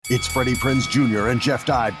It's Freddie Prinze Jr. and Jeff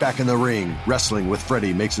Dye back in the ring. Wrestling with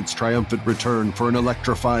Freddie makes its triumphant return for an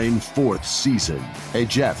electrifying 4th season. Hey,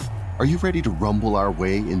 Jeff, are you ready to rumble our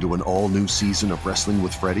way into an all-new season of Wrestling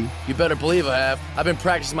with Freddie? You better believe I have. I've been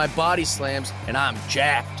practicing my body slams, and I'm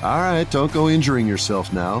jacked. All right, don't go injuring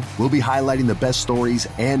yourself now. We'll be highlighting the best stories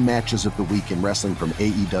and matches of the week in wrestling from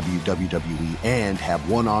AEW, WWE, and have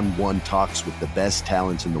one-on-one talks with the best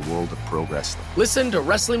talents in the world of pro wrestling. Listen to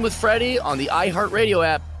Wrestling with Freddie on the iHeartRadio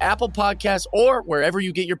app, Apple Podcasts, or wherever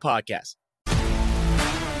you get your podcasts.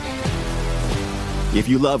 If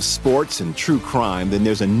you love sports and true crime, then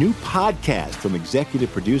there's a new podcast from executive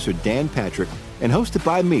producer Dan Patrick and hosted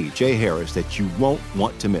by me, Jay Harris, that you won't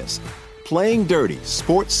want to miss. Playing Dirty: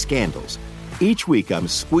 Sports Scandals. Each week, I'm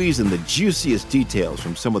squeezing the juiciest details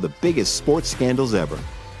from some of the biggest sports scandals ever.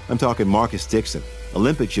 I'm talking Marcus Dixon,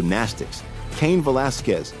 Olympic gymnastics, Cain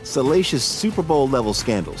Velasquez, salacious Super Bowl-level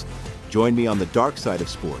scandals. Join me on the dark side of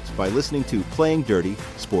sports by listening to Playing Dirty: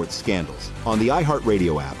 Sports Scandals on the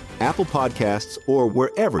iHeartRadio app, Apple Podcasts, or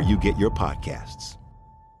wherever you get your podcasts.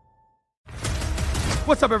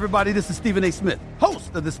 What's up, everybody? This is Stephen A. Smith,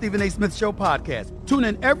 host of the Stephen A. Smith Show podcast. Tune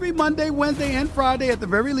in every Monday, Wednesday, and Friday at the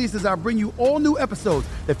very least as I bring you all new episodes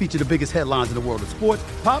that feature the biggest headlines in the world of sports,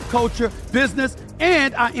 pop culture, business,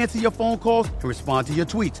 and I answer your phone calls and respond to your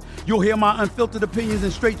tweets. You'll hear my unfiltered opinions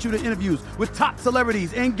and straight-shooter interviews with top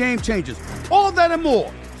celebrities and game changers. All that and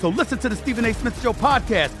more. So listen to the Stephen A. Smith Show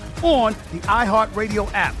podcast on the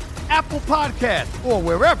iHeartRadio app, Apple Podcasts, or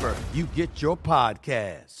wherever you get your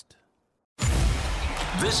podcast.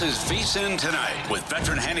 This is VSiN Tonight with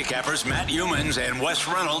veteran handicappers Matt Humans and Wes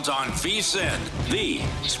Reynolds on VSiN, the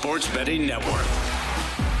sports betting network.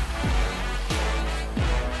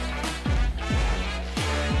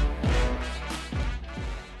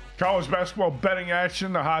 College basketball betting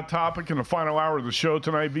action, the hot topic in the final hour of the show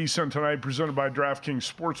tonight. VSiN Tonight presented by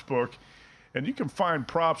DraftKings Sportsbook. And you can find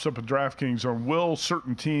props up at DraftKings on will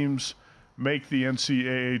certain teams make the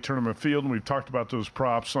NCAA tournament field. And we've talked about those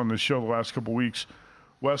props on this show the last couple weeks.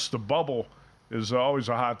 Wes, the bubble is always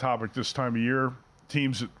a hot topic this time of year.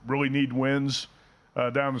 Teams that really need wins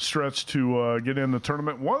down the stretch to get in the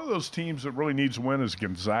tournament. One of those teams that really needs a win is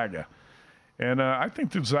Gonzaga. And I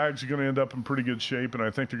think the Zags are going to end up in pretty good shape, and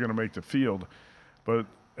I think they're going to make the field. But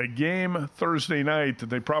a game Thursday night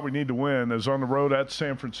that they probably need to win is on the road at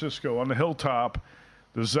San Francisco on the Hilltop.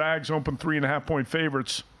 The Zags open 3.5-point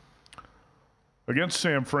favorites against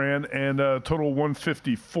San Fran and total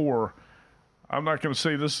 154. I'm not going to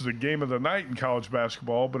say this is a game of the night in college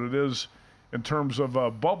basketball, but it is, in terms of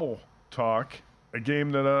bubble talk, a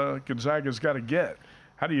game that Gonzaga's got to get.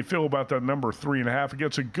 How do you feel about that number 3.5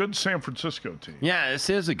 against a good San Francisco team? Yeah, this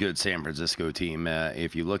is a good San Francisco team.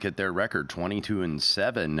 If you look at their record,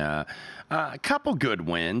 22-7, a couple good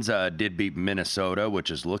wins. Did beat Minnesota,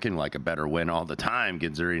 which is looking like a better win all the time,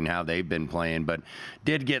 considering how they've been playing. But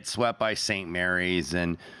did get swept by St. Mary's,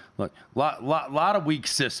 and look, lot of weak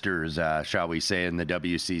sisters, shall we say, in the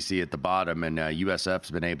WCC at the bottom, and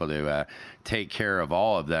USF's been able to take care of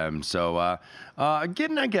all of them. So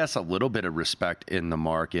getting, I guess, a little bit of respect in the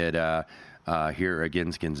market here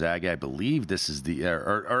against Gonzaga. I believe this is the,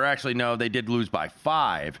 or actually, no, they did lose by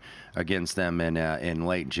 5 against them in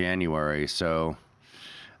late January. So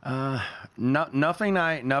nothing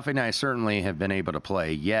I certainly have been able to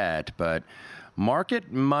play yet, but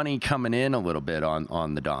market money coming in a little bit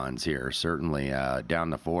on the Dons here. Certainly down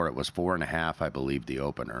to 4. It was 4.5, I believe, the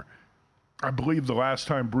opener. I believe the last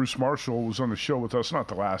time Bruce Marshall was on the show with us, not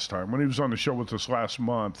the last time, when he was on the show with us last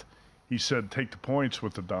month, he said take the points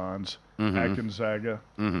with the Dons at Gonzaga.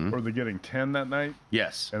 Were they getting 10 that night?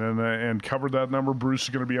 Yes. And then and covered that number. Bruce is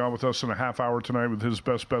going to be on with us in a half hour tonight with his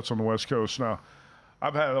best bets on the West Coast. Now,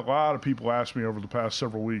 I've had a lot of people ask me over the past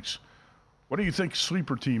several weeks, what do you think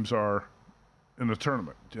sleeper teams are in the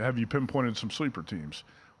tournament? Have you pinpointed some sleeper teams?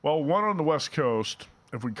 Well, one on the West Coast,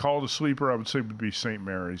 if we call it a sleeper, I would say would be St.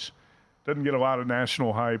 Mary's. Doesn't get a lot of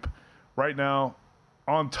national hype. Right now,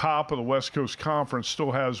 on top of the West Coast Conference,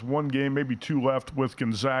 still has one game, maybe 2 left with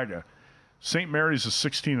Gonzaga. St. Mary's is a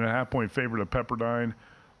 16.5-point favorite at Pepperdine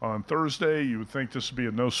on Thursday. You would think this would be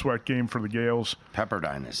a no-sweat game for the Gales.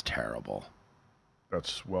 Pepperdine is terrible.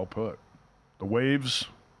 That's well put. The Waves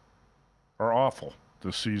are awful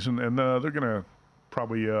this season, and they're going to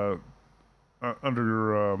probably or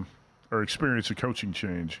experience a coaching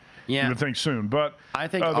change. Yeah, you would think soon. But I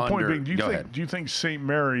think the point being, do you think St.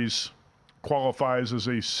 Mary's qualifies as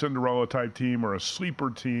a Cinderella type team or a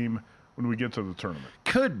sleeper team when we get to the tournament?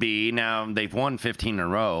 Could be. Now they've won 15 in a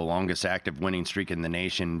row, longest active winning streak in the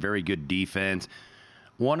nation. Very good defense.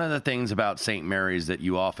 One of the things about St. Mary's that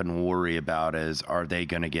you often worry about is, are they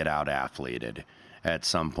going to get out-athleted? at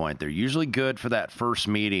some point. They're usually good for that first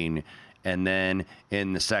meeting, and then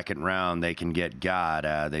in the second round they can get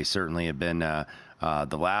God. They certainly have been the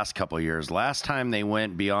last couple of years. Last time they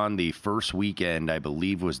went beyond the first weekend, I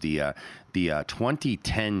believe, was the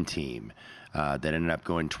 2010 team. That ended up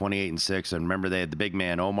going 28-6, and remember they had the big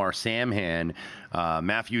man Omar Samhan,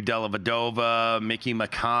 Matthew Dellavedova, Mickey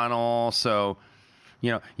McConnell. So,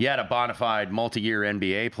 you had a bona fide multi-year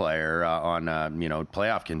NBA player on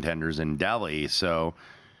playoff contenders in Delhi. So,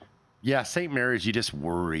 yeah, St. Mary's, you just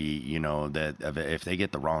worry, that if they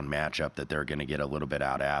get the wrong matchup, that they're going to get a little bit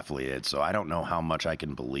out-athleted. So I don't know how much I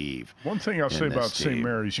can believe. One thing I'll say about St.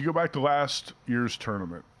 Mary's, you go back to last year's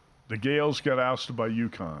tournament, the Gales got ousted by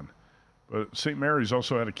UConn. But St. Mary's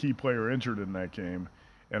also had a key player injured in that game.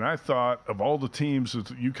 And I thought of all the teams that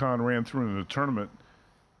UConn ran through in the tournament,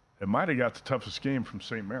 it might have got the toughest game from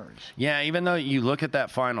St. Mary's. Yeah, even though you look at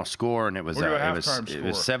that final score and it was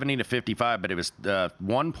 70-55, but it was a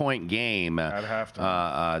 1-point game at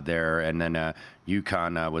halftime there, and then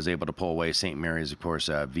UConn was able to pull away. St. Mary's, of course,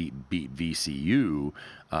 beat VCU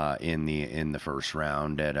in the first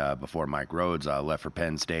round before Mike Rhodes left for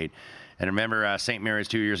Penn State. And remember, St. Mary's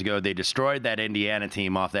 2 years ago, they destroyed that Indiana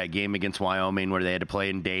team off that game against Wyoming where they had to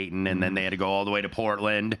play in Dayton, and then they had to go all the way to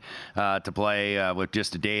Portland to play with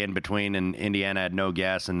just a day in between, and Indiana had no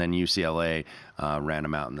guess, and then UCLA ran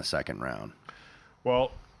them out in the second round.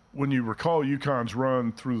 Well, when you recall UConn's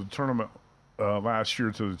run through the tournament last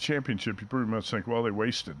year to the championship, you pretty much think, well, they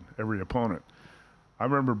wasted every opponent. I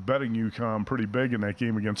remember betting UConn pretty big in that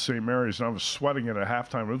game against St. Mary's, and I was sweating it at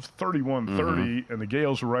halftime. It was 31-30, and the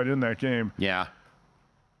Gales were right in that game. Yeah.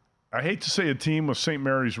 I hate to say a team with St.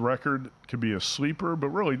 Mary's record could be a sleeper, but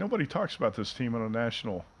really nobody talks about this team on a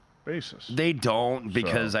national basis. They don't,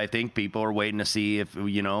 because I think people are waiting to see if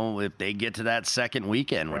they get to that second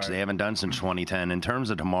weekend, which they haven't done since 2010. In terms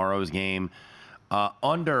of tomorrow's game,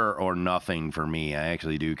 under or nothing for me. I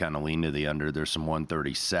actually do kind of lean to the under. There's some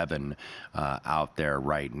 137 out there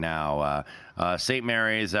right now. St.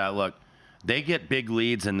 Mary's, look, they get big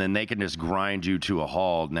leads and then they can just grind you to a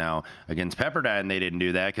halt. Now, against Pepperdine, they didn't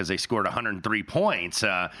do that because they scored 103 points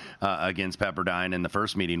against Pepperdine in the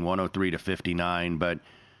first meeting, 103-59. But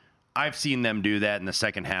I've seen them do that in the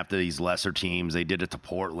second half to these lesser teams. They did it to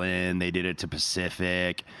Portland. They did it to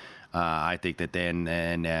Pacific. I think that then,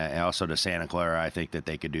 and also to Santa Clara, I think that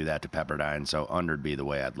they could do that to Pepperdine. So under'd be the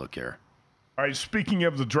way I'd look here. All right, speaking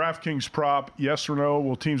of the DraftKings prop, yes or no,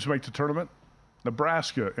 will teams make the tournament?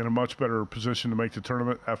 Nebraska in a much better position to make the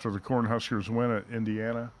tournament after the Cornhuskers win at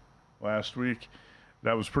Indiana last week.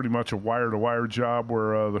 That was pretty much a wire-to-wire job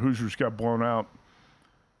where the Hoosiers got blown out.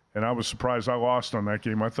 And I was surprised I lost on that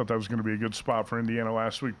game. I thought that was going to be a good spot for Indiana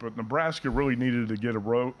last week. But Nebraska really needed to get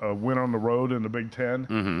a win on the road in the Big Ten.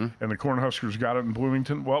 Mm-hmm. And the Cornhuskers got it in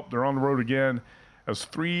Bloomington. Well, they're on the road again as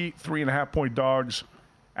 3.5-point dogs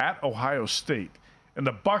at Ohio State. And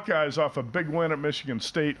the Buckeyes off a big win at Michigan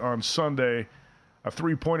State on Sunday, a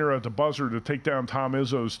three-pointer at the buzzer to take down Tom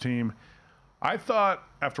Izzo's team. I thought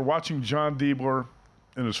after watching John Diebler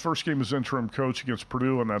in his first game as interim coach against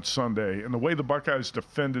Purdue on that Sunday, and the way the Buckeyes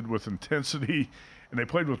defended with intensity, and they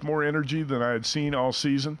played with more energy than I had seen all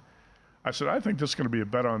season, I said, I think this is going to be a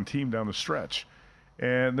bet-on team down the stretch.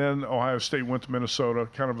 And then Ohio State went to Minnesota,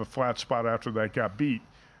 kind of a flat spot after that, got beat.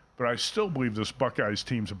 But I still believe this Buckeyes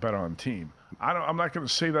team's a bet-on team. I'm not going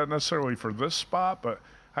to say that necessarily for this spot, but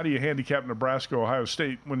how do you handicap Nebraska, Ohio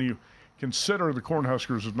State when you consider the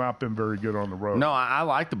Cornhuskers have not been very good on the road? No, I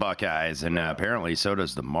like the Buckeyes, and apparently so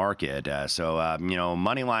does the market.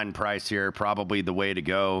 Money line price here, probably the way to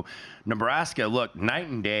go. Nebraska, look, night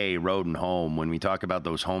and day, road and home, when we talk about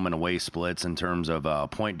those home and away splits in terms of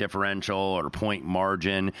point differential or point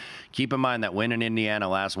margin. Keep in mind that win in Indiana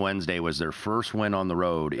last Wednesday was their first win on the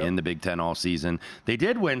road in the Big Ten all season. They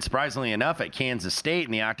did win, surprisingly enough, at Kansas State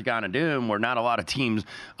in the Octagon of Doom, where not a lot of teams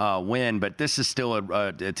win, but this is still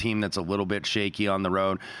a team that's a little bit shaky on the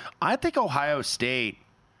road. I think Ohio State,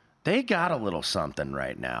 they got a little something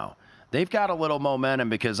right now. They've got a little momentum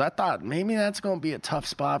because I thought maybe that's going to be a tough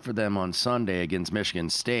spot for them on Sunday against Michigan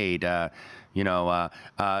State.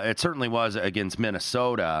 It certainly was against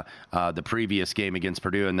Minnesota, the previous game against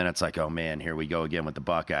Purdue, and then it's like, oh, man, here we go again with the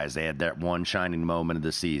Buckeyes. They had that one shining moment of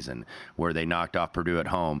the season where they knocked off Purdue at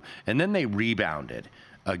home, and then they rebounded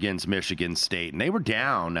against Michigan State, and they were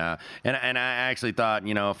down. And I actually thought,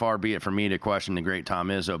 far be it for me to question the great Tom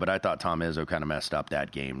Izzo, but I thought Tom Izzo kind of messed up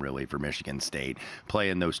that game, really, for Michigan State,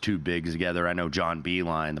 playing those two bigs together. I know John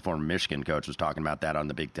Beilein, the former Michigan coach, was talking about that on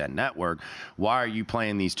the Big Ten Network. Why are you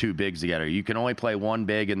playing these two bigs together? You can only play one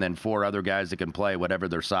big and then four other guys that can play whatever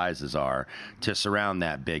their sizes are to surround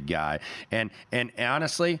that big guy. And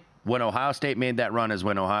honestly, When Ohio State made that run is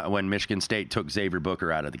when Michigan State took Xavier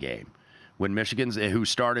Booker out of the game. When Michigan's, who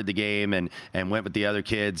started the game and went with the other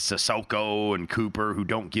kids, Sissoko and Cooper, who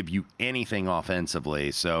don't give you anything offensively.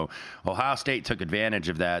 So Ohio State took advantage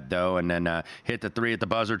of that, though, and then hit the three at the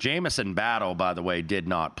buzzer. Jamison Battle, by the way, did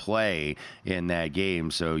not play in that game,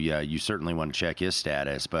 so yeah, you certainly want to check his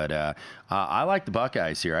status. But I like the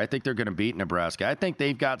Buckeyes here. I think they're going to beat Nebraska. I think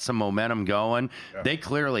they've got some momentum going. Yeah. They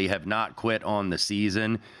clearly have not quit on the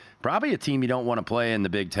season. Probably a team you don't want to play in the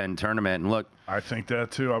Big Ten tournament. And look, I think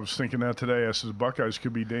that too. I was thinking that today. I said Buckeyes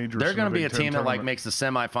could be dangerous. They're going to be a team that like makes the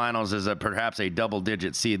semifinals as perhaps a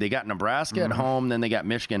double-digit seed. They got Nebraska at home, then they got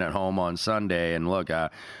Michigan at home on Sunday. And look,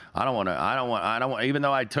 I don't want. Even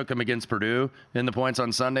though I took them against Purdue in the points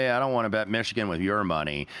on Sunday, I don't want to bet Michigan with your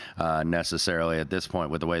money necessarily at this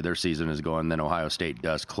point with the way their season is going. Then Ohio State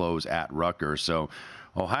does close at Rutgers. So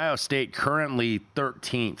Ohio State currently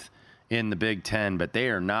 13th. In the Big Ten, but they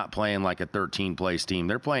are not playing like a 13th-place team.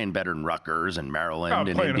 They're playing better than Rutgers and Maryland and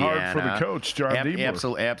Indiana. Playing hard for the coach, John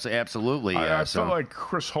Diebler. Absolutely. I felt like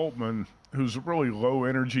Chris Holtmann, who's a really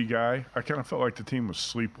low-energy guy, I kind of felt like the team was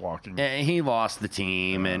sleepwalking. He lost the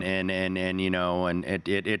team, and you know, and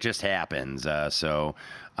it just happens. So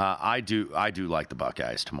I do like the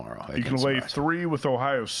Buckeyes tomorrow. You can lay 3 with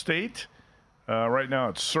Ohio State. Right now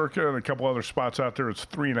it's Circa and a couple other spots out there. It's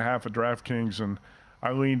 3.5 at DraftKings, and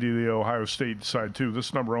I lean to the Ohio State side, too.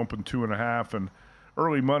 This number opened 2.5, and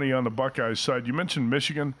early money on the Buckeyes side. You mentioned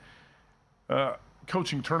Michigan.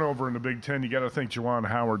 Coaching turnover in the Big Ten, you got to think Juwan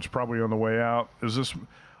Howard's probably on the way out.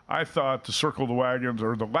 I thought to circle the wagons,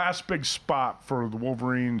 or the last big spot for the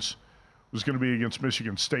Wolverines was going to be against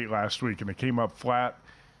Michigan State last week, and they came up flat.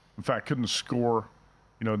 In fact, couldn't score.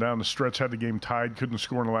 Down the stretch, had the game tied, couldn't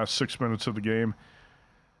score in the last 6 minutes of the game.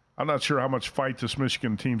 I'm not sure how much fight this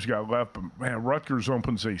Michigan team's got left, but, man, Rutgers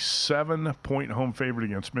opens a 7-point home favorite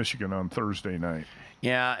against Michigan on Thursday night.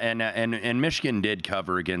 Yeah, and Michigan did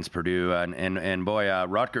cover against Purdue, and boy,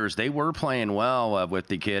 Rutgers, they were playing well with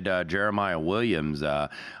the kid Jeremiah Williams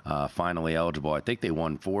finally eligible. I think they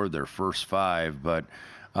won 4 of their first 5, but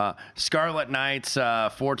Scarlet Knights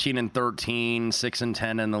 14-13,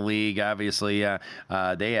 6-10 in the league. Obviously,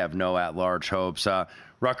 they have no at-large hopes.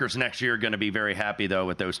 Rutgers next year are going to be very happy, though,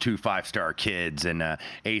 with those 2 5-star kids and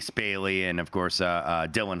Ace Bailey and, of course,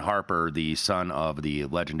 Dylan Harper, the son of the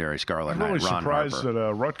legendary Scarlet Knight, Ron Harper. I'm really surprised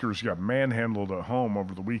that Rutgers got manhandled at home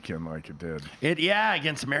over the weekend like it did.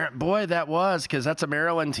 Against Maryland. Boy, that was, because that's a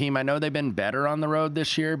Maryland team. I know they've been better on the road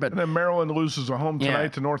this year. But and then Maryland loses at home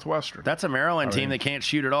tonight to Northwestern. That's a Maryland team that can't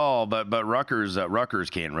shoot at all, but Rutgers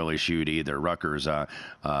can't really shoot either. Rutgers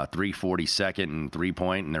 342nd in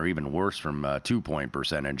three-point, and they're even worse from two-point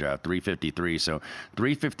percentage. 353, so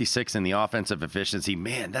 356 in the offensive efficiency.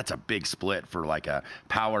 Man, that's a big split for like a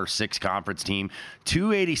Power 6 conference team.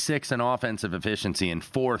 286 in offensive efficiency and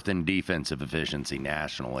 4th in defensive efficiency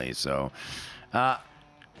nationally. So I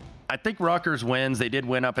think Rutgers wins. They did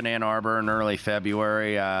win up in Ann Arbor in early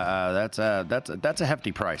February. That's a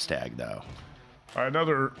hefty price tag, though.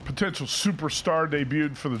 Another potential superstar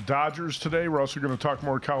debuted for the Dodgers today. We're also going to talk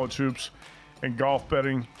more college hoops and golf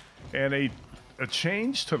betting, and a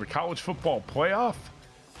change to the college football playoff.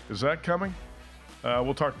 Is that coming?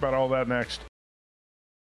 We'll talk about all that next.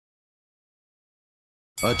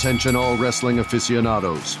 Attention all wrestling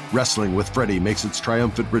aficionados. Wrestling with Freddie makes its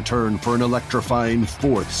triumphant return for an electrifying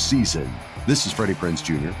 4th season. This is Freddie Prinze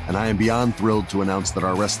Jr., and I am beyond thrilled to announce that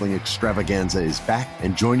our wrestling extravaganza is back,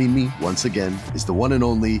 and joining me once again is the one and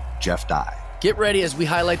only Jeff Dye. Get ready as we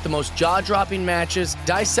highlight the most jaw-dropping matches,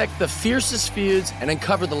 dissect the fiercest feuds, and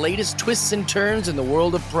uncover the latest twists and turns in the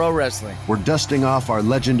world of pro wrestling. We're dusting off our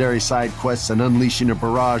legendary side quests and unleashing a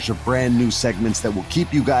barrage of brand new segments that will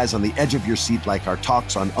keep you guys on the edge of your seat like our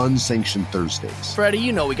talks on Unsanctioned Thursdays. Freddie,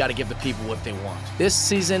 you know we got to give the people what they want. This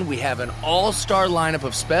season, we have an all-star lineup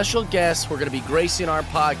of special guests who are going to be gracing our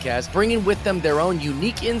podcast, bringing with them their own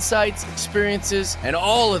unique insights, experiences, and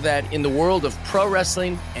all of that in the world of pro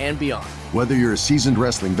wrestling and beyond. Whether you're a seasoned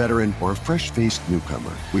wrestling veteran or a fresh-faced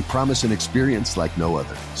newcomer, we promise an experience like no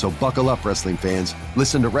other. So buckle up, wrestling fans.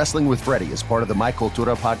 Listen to Wrestling with Freddie as part of the My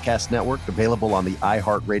Cultura Podcast Network, available on the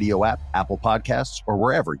iHeartRadio app, Apple Podcasts, or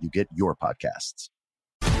wherever you get your podcasts.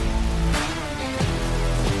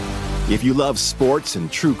 If you love sports and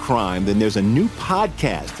true crime, then there's a new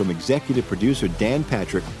podcast from executive producer Dan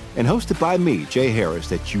Patrick and hosted by me, Jay Harris,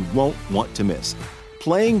 that you won't want to miss.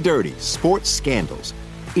 Playing Dirty: Sports Scandals.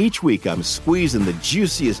 Each week, I'm squeezing the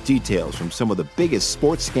juiciest details from some of the biggest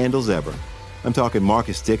sports scandals ever. I'm talking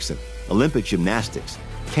Marcus Dixon, Olympic gymnastics,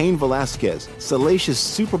 Cain Velasquez, salacious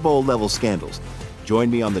Super Bowl-level scandals. Join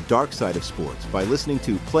me on the dark side of sports by listening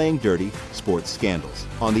to Playing Dirty Sports Scandals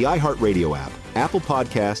on the iHeartRadio app, Apple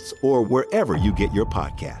Podcasts, or wherever you get your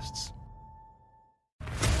podcasts.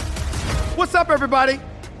 What's up, everybody?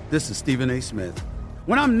 This is Stephen A. Smith.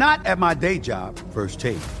 When I'm not at my day job, First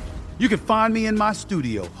Take, you can find me in my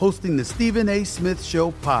studio hosting the Stephen A. Smith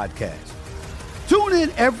Show podcast. Tune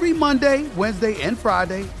in every Monday, Wednesday, and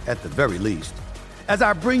Friday, at the very least, as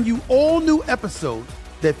I bring you all new episodes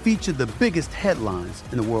that feature the biggest headlines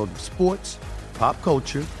in the world of sports, pop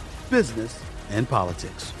culture, business, and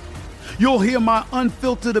politics. You'll hear my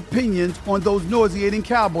unfiltered opinions on those nauseating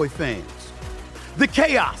Cowboy fans, the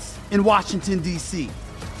chaos in Washington, D.C.,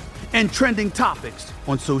 and trending topics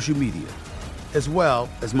on social media, as well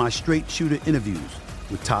as my straight shooter interviews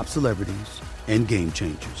with top celebrities and game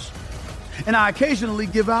changers. And I occasionally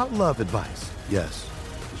give out love advice. Yes,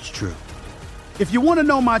 it's true. If you want to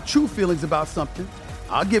know my true feelings about something,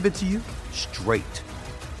 I'll give it to you straight.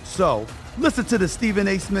 So listen to the Stephen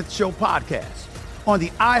A. Smith Show podcast on the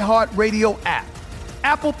iHeartRadio app,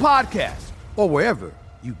 Apple Podcasts, or wherever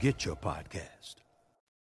you get your podcast.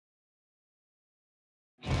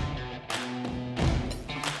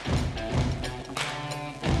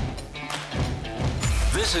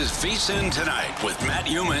 This is VSiN Tonight with Matt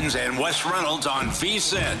Humans and Wes Reynolds on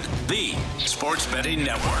VSiN, the sports betting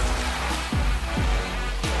network.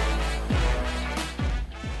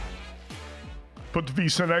 Put the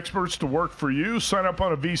VSiN experts to work for you. Sign up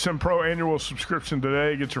on a VSiN Pro annual subscription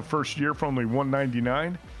today. Get your first year for only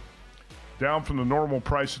 $199, down from the normal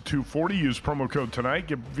price of $240. Use promo code tonight.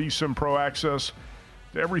 Get VSiN Pro access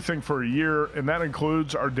to everything for a year, and that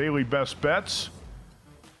includes our daily best bets,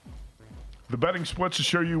 the betting splits to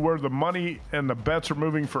show you where the money and the bets are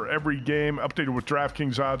moving for every game, updated with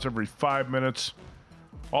DraftKings odds every 5 minutes.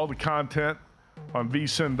 All the content on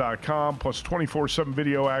vsin.com, plus 24/7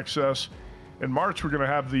 video access. In March, we're going to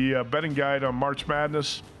have the betting guide on March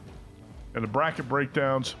Madness and the bracket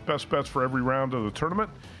breakdowns, best bets for every round of the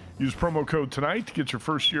tournament. Use promo code tonight to get your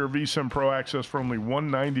first year of VSiN Pro access for only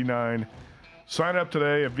 $199. Sign up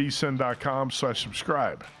today at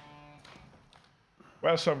vsin.com/subscribe.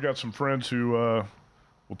 Wes, I've got some friends who will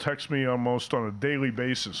text me almost on a daily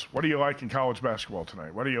basis. What do you like in college basketball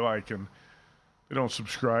tonight? What do you like? And they don't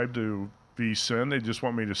subscribe to VSiN. They just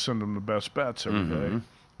want me to send them the best bets every day.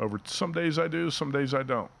 Some days I do, some days I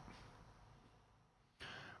don't.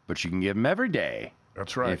 But you can get them every day.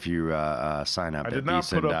 That's right. If you sign up. I did not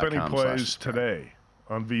put up any plays today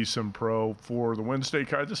on VSiN Pro for the Wednesday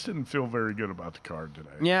card. I just didn't feel very good about the card today.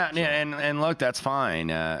 Yeah, so. And look, that's fine.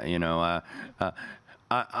 I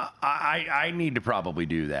need to probably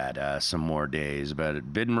do that some more days,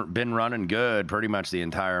 but been running good pretty much the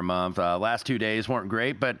entire month. Last 2 days weren't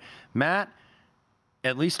great, but Matt,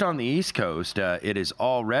 at least on the East Coast, it is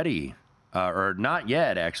already, or not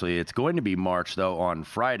yet actually. It's going to be March though on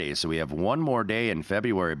Friday, so we have one more day in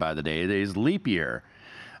February. By the day, it is leap year.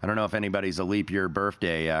 I don't know if anybody's a leap year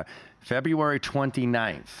birthday. February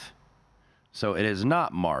 29th. So it is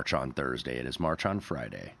not March on Thursday. It is March on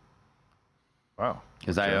Friday. Wow.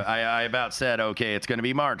 Because I about said, okay, it's going to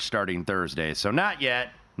be March starting Thursday. So not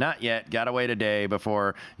yet. Not yet. Got to wait a day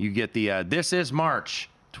before you get the "This is March"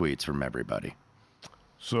 tweets from everybody.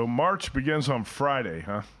 So March begins on Friday,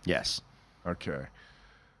 huh? Yes. Okay.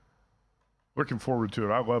 Looking forward to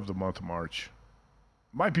it. I love the month of March.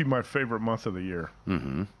 Might be my favorite month of the year.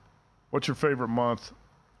 Mm-hmm. What's your favorite month?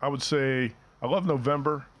 I would say I love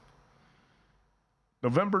November.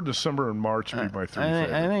 November, December, and March would be my three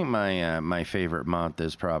favorites. I think my favorite month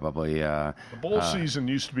is probably the bowl season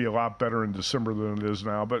used to be a lot better in December than it is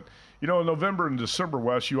now. But, in November and December,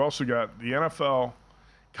 Wes, you also got the NFL,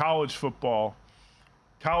 college football,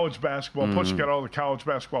 college basketball. Plus, you got all the college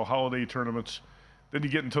basketball holiday tournaments. Then you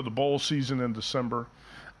get into the bowl season in December.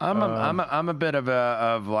 I'm a bit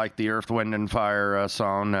of like the Earth, Wind, and Fire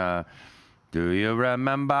song. Do you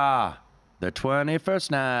remember the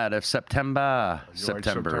 21st night of September?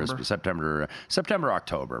 September,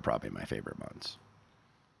 October, probably my favorite months.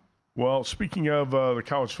 Well, speaking of the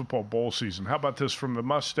college football bowl season, how about this from the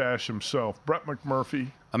mustache himself, Brett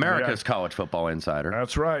McMurphy, America's college football insider.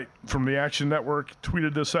 That's right, from the Action Network,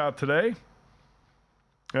 tweeted this out today.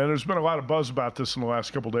 And there's been a lot of buzz about this in the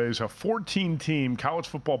last couple of days. A 14-team college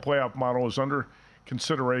football playoff model is under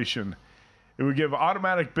consideration. It would give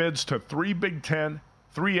automatic bids to 3 Big Ten,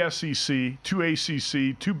 3 SEC, 2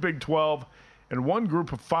 ACC, 2 Big 12, and 1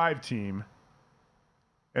 Group of 5 team,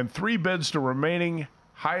 and 3 bids to remaining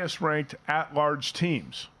highest-ranked at-large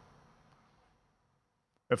teams.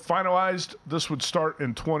 If finalized, this would start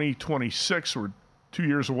in 2026, or 2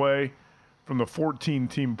 years away from the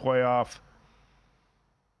 14-team playoff.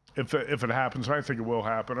 If it happens, and I think it will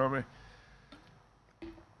happen. I mean,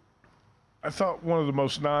 I thought one of the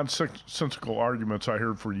most nonsensical arguments I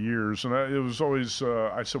heard for years, and it was always,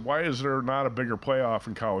 I said, why is there not a bigger playoff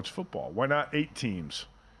in college football? Why not 8 teams?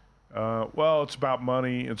 Well, it's about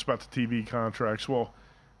money. It's about the TV contracts. Well,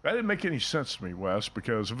 that didn't make any sense to me, Wes,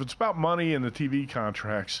 because if it's about money and the TV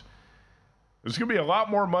contracts, there's going to be a lot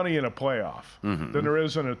more money in a playoff than there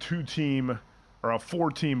is in a 2-team or a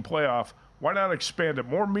 4-team playoff. Why not expand it?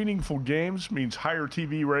 More meaningful games means higher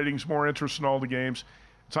TV ratings, more interest in all the games.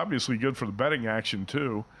 It's obviously good for the betting action,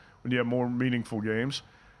 too, when you have more meaningful games.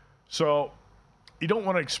 So you don't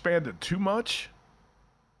want to expand it too much.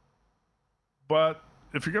 But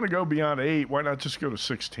if you're going to go beyond 8, why not just go to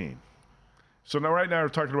 16? So now right now we're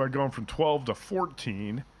talking about going from 12 to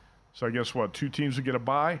 14. So I guess, 2 teams would get a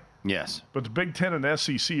bye? Yes. But the Big Ten and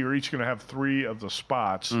SEC are each going to have 3 of the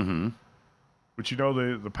spots. But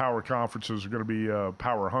the power conferences are going to be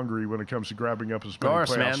power hungry when it comes to grabbing up as many playoff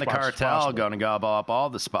spots as possible. Of course, man, the cartel going to gobble up all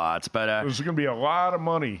the spots. But there's going to be a lot of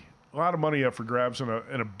money up for grabs in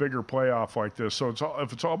a bigger playoff like this. So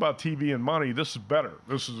if it's all about TV and money, this is better.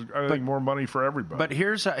 This is, I think, more money for everybody. But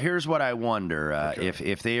here's what I wonder: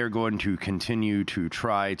 if they are going to continue to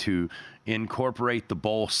try to incorporate the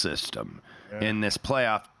bowl system in this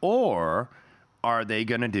playoff, or are they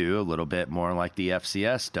going to do a little bit more like the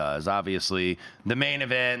FCS does? Obviously, the main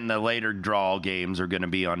event and the later draw games are going to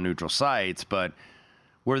be on neutral sites, but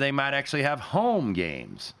where they might actually have home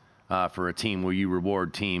games for a team where you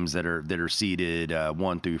reward teams that are seeded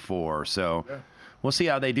 1 through 4. So we'll see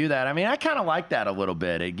how they do that. I mean, I kind of like that a little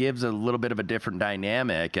bit. It gives a little bit of a different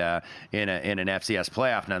dynamic in an FCS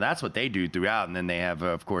playoff. Now, that's what they do throughout, and then they have,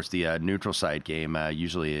 of course, the neutral site game.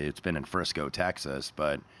 Usually it's been in Frisco, Texas,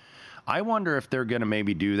 but I wonder if they're going to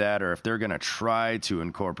maybe do that or if they're going to try to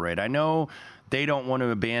incorporate. I know they don't want to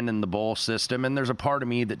abandon the bowl system, and there's a part of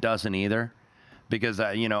me that doesn't either because,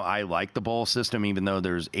 I like the bowl system even though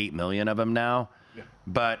there's 8 million of them now. Yeah.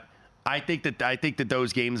 But I think that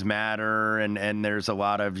those games matter, and there's a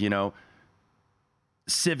lot of,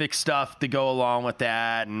 civic stuff to go along with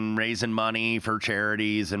that and raising money for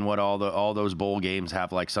charities and what all those bowl games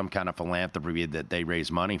have, like some kind of philanthropy that they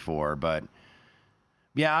raise money for. But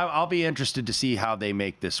yeah, I'll be interested to see how they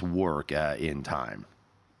make this work in time.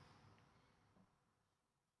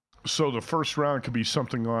 So the first round could be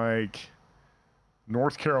something like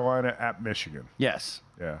North Carolina at Michigan. Yes.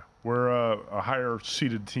 Yeah, where a higher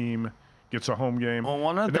seeded team gets a home game.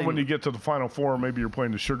 Well, then when you get to the Final Four, maybe you're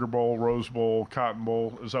playing the Sugar Bowl, Rose Bowl, Cotton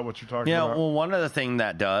Bowl. Is that what you're talking about? Yeah, well, one of the things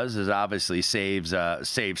that does is obviously saves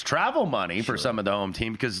travel money for some of the home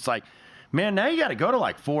team because it's like, man, now you got to go to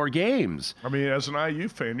like 4 games. I mean, as an IU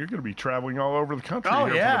fan, you're going to be traveling all over the country for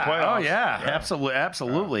the playoffs. Oh, yeah.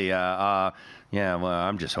 Absolutely. Well,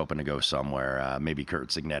 I'm just hoping to go somewhere. Maybe Kurt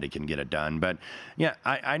Signetti can get it done. But, yeah,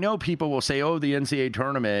 I know people will say, oh, the NCAA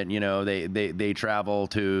tournament, they travel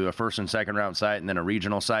to a first and second round site and then a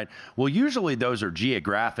regional site. Well, usually those are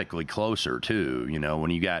geographically closer, too.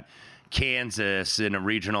 When you got Kansas in a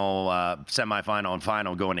regional semifinal and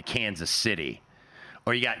final going to Kansas City.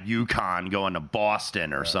 Or you got UConn going to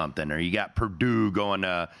Boston or something. Or you got Purdue going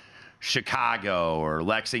to Chicago or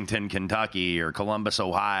Lexington, Kentucky or Columbus,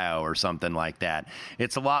 Ohio or something like that.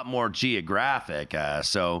 It's a lot more geographic.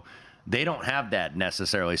 So they don't have that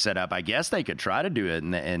necessarily set up. I guess they could try to do it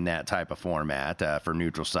in that type of format for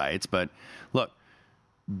neutral sites. But look,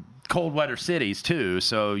 cold weather cities too.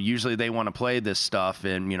 So usually they want to play this stuff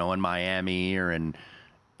in Miami or in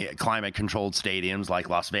climate-controlled stadiums like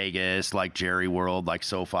Las Vegas, like Jerry World, like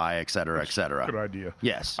SoFi, et cetera, et cetera. Good idea.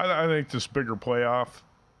 Yes. I think this bigger playoff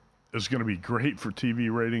is going to be great for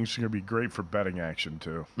TV ratings. It's going to be great for betting action,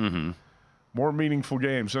 too. Mm-hmm. More meaningful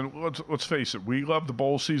games. And let's face it, we love the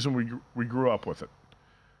bowl season. We grew up with it.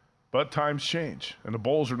 But times change, and the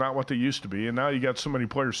bowls are not what they used to be. And now you got so many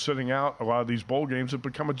players sitting out. A lot of these bowl games have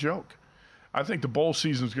become a joke. I think the bowl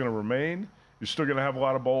season is going to remain. You're still going to have a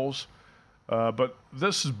lot of bowls. But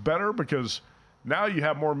this is better because now you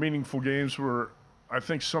have more meaningful games where I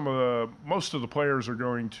think most of the players are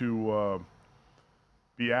going to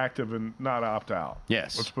be active and not opt out.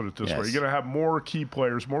 Yes. Let's put it this way. You're going to have more key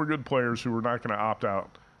players, more good players who are not going to opt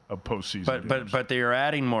out of postseason games. But they are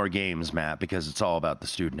adding more games, Matt, because it's all about the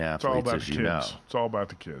student athletes, it's all about as the you kids. know. It's all about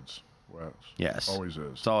the kids. Well, yes. It always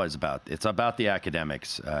is. It's about the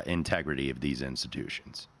academics integrity of these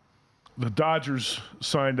institutions. The Dodgers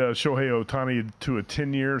signed Shohei Ohtani to a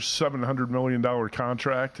 10-year, $700 million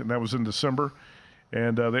contract, and that was in December.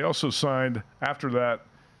 And they also signed, after that,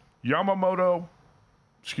 Yoshinobu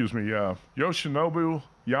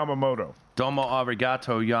Yamamoto. Domo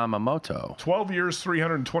arigato Yamamoto. 12 years,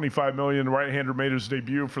 $325 million. The right-hander made his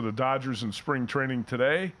debut for the Dodgers in spring training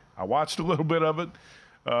today. I watched a little bit of it.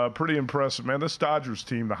 Pretty impressive, man. This Dodgers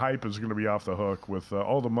team, the hype is going to be off the hook with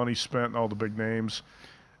all the money spent and all the big names.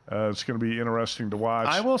 It's going to be interesting to watch.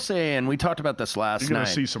 I will say, and we talked about this last night. You're going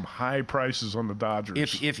to see some high prices on the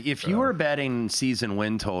Dodgers. If you were betting season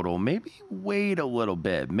win total, maybe wait a little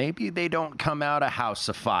bit. Maybe they don't come out a house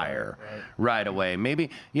of fire right away. Maybe,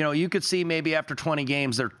 you could see maybe after 20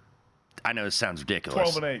 games they're, I know this sounds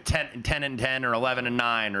ridiculous. 12-8. 10-10 or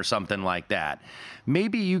 11-9 or something like that.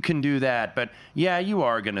 Maybe you can do that, but yeah, you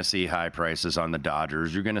are going to see high prices on the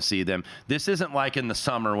Dodgers. You're going to see them. This isn't like in the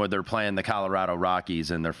summer where they're playing the Colorado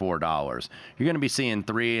Rockies and they're $4. You're going to be seeing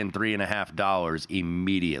 $3 and $3.50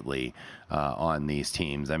 immediately on these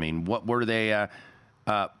teams. I mean, what were they?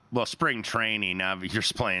 Well, spring training, you're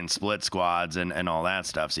just playing split squads and all that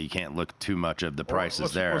stuff, so you can't look too much of the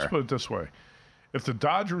prices there. Let's put it this way. If the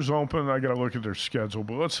Dodgers open, I got to look at their schedule,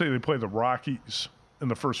 but let's say they play the Rockies in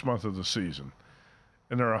the first month of the season,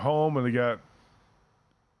 and they're at home, and they got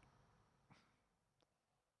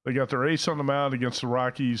their ace on the mound against the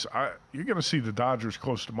Rockies. You're going to see the Dodgers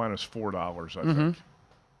close to -$4, I think.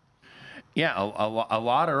 Yeah, a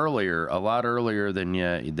lot earlier than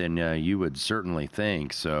you would certainly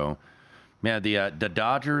think. So, yeah, the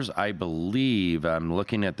Dodgers, I believe, I'm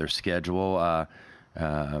looking at their schedule.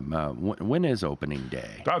 When is opening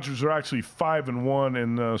day? Dodgers are actually 5-1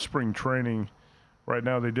 in spring training. Right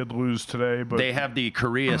now, they did lose today, but they have the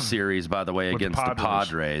Korea series, by the way, against the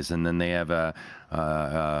Padres, and then they have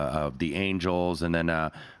the Angels, and then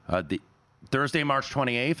the Thursday, March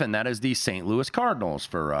 28th, and that is the St. Louis Cardinals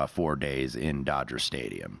for 4 days in Dodger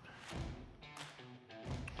Stadium.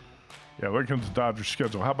 Yeah, looking at the Dodgers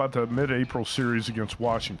schedule. How about the mid-April series against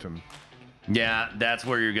Washington? Yeah, that's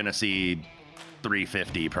where you're going to see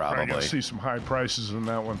 $350 probably. We're going to see some high prices in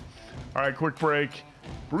that one. All right, quick break.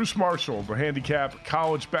 Bruce Marshall, the handicap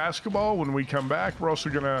college basketball. When we come back, we're also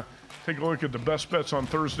going to take a look at the best bets on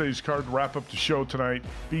Thursday's card to wrap up the show tonight.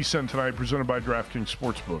 VSiN Tonight, presented by DraftKings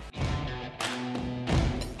Sportsbook.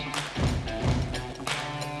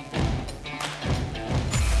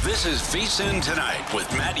 This is VSiN Tonight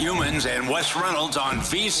with Matt Humans and Wes Reynolds on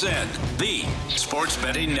VSiN, the sports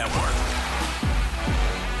betting network.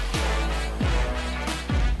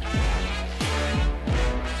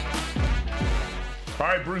 All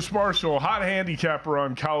right, Bruce Marshall, hot handicapper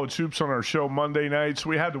on college hoops on our show Monday nights.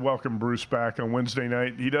 We had to welcome Bruce back on Wednesday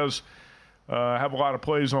night. He does have a lot of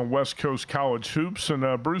plays on West Coast college hoops.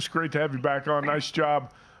 And, Bruce, great to have you back on. Nice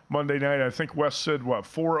job Monday night. I think Wes said,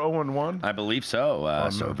 4-0-1? I believe so.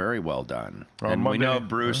 So very well done. And Monday, we know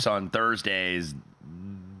Bruce on Thursdays.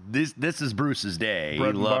 This is Bruce's day.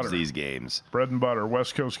 He loves these games. Bread and butter,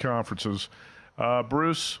 West Coast conferences.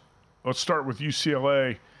 Bruce, let's start with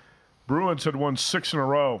UCLA. Bruins had won 6 in a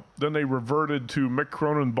row. Then they reverted to Mick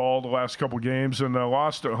Cronin ball the last couple games and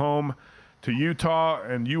lost at home to Utah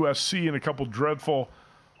and USC in a couple dreadful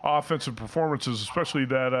offensive performances, especially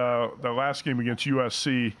that last game against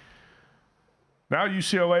USC. Now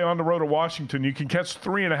UCLA on the road to Washington. You can catch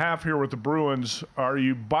 3.5 here with the Bruins. Are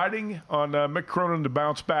you biting on Mick Cronin to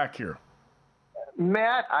bounce back here?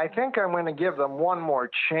 Matt, I think I'm going to give them one more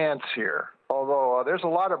chance here. Although there's a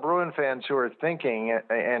lot of Bruin fans who are thinking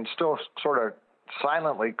and still sort of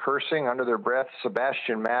silently cursing under their breath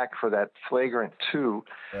Sebastian Mack for that flagrant 2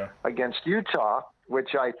 against Utah, which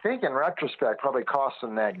I think in retrospect probably cost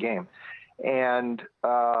them that game. And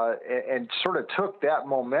sort of took that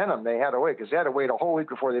momentum they had to wait, because they had to wait a whole week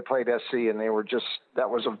before they played SC, and they were that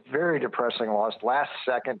was a very depressing loss, last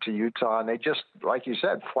second to Utah, and they just, like you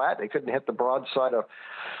said, flat. They couldn't hit the broadside of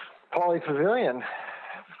Pauley Pavilion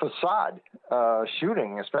facade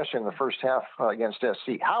shooting, especially in the first half against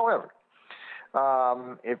SC. However,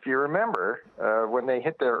 if you remember, when they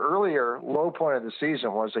hit their earlier low point of the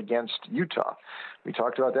season was against Utah. We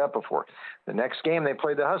talked about that before. The next game they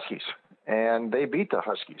played the Huskies, and they beat the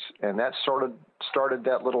Huskies, and that sort of started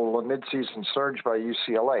that little midseason surge by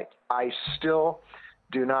UCLA. I still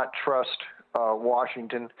do not trust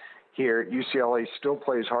Washington here. UCLA still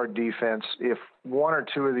plays hard defense. If one or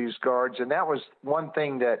two of these guards, and that was one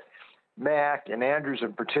thing that Mack and Andrews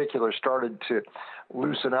in particular started to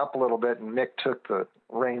loosen up a little bit, and Mick took the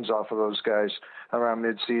reins off of those guys around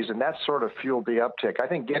midseason. That sort of fueled the uptick. I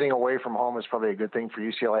think getting away from home is probably a good thing for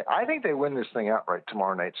UCLA. I think they win this thing outright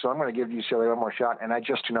tomorrow night, so I'm going to give UCLA one more shot, and I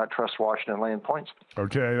just do not trust Washington laying points.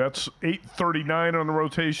 Okay, that's 8:39 on the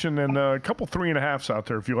rotation, and a couple 3.5s out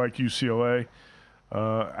there if you like UCLA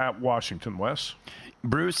at Washington. Wes?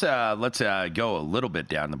 Bruce, let's go a little bit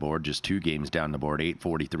down the board, just 2 games down the board,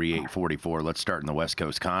 8:43, 8:44. Let's start in the West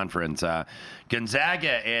Coast Conference.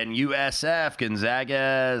 Gonzaga and USF.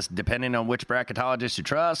 Gonzaga, depending on which bracketologist you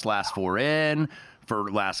trust, last 4 in, for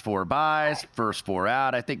last 4 byes, first 4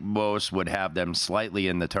 out. I think most would have them slightly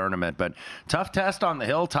in the tournament, but tough test on the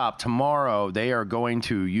hilltop tomorrow. They are going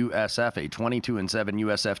to USF, a 22-7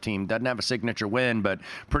 USF team. Doesn't have a signature win, but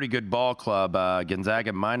pretty good ball club.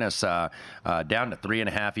 Gonzaga minus down to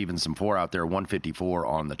 3.5, even some 4 out there, 154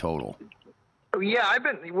 on the total. Yeah, I've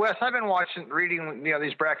been reading,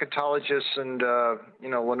 these bracketologists and,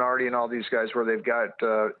 Lenardi and all these guys where they've got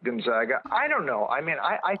Gonzaga. I don't know. I mean,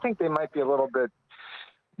 I think they might be a little bit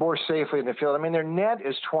more safely in the field. I mean, their net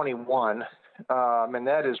is 21, and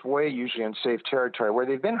that is way usually in safe territory. Where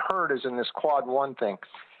they've been hurt is in this quad 1 thing.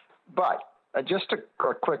 But just a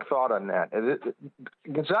quick thought on that.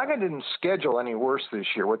 Gonzaga didn't schedule any worse this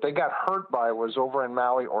year. What they got hurt by was over in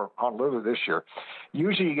Maui or Honolulu this year.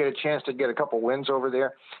 Usually you get a chance to get a couple wins over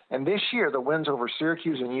there. And this year, the wins over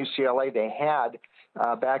Syracuse and UCLA they had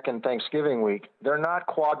back in Thanksgiving week, they're not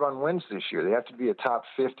quad 1 wins this year. They have to be a top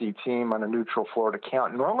 50 team on a neutral floor to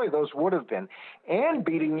count. Normally those would have been. And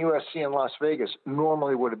beating USC in Las Vegas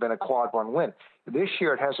normally would have been a quad 1 win. This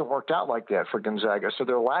year, it hasn't worked out like that for Gonzaga, so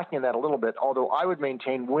they're lacking in that a little bit, although I would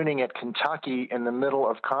maintain winning at Kentucky in the middle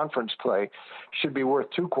of conference play should be worth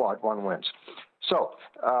 2 quad 1 wins. So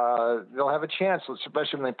they'll have a chance,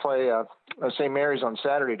 especially when they play St. Mary's on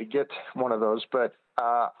Saturday, to get one of those. But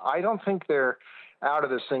I don't think they're out of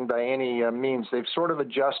this thing by any means. They've sort of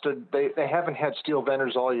adjusted. They haven't had Steel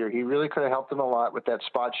Venters all year. He really could have helped them a lot with that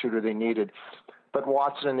spot shooter they needed. But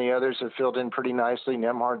Watson and the others have filled in pretty nicely.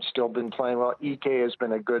 Nemhard's still been playing well. Ike has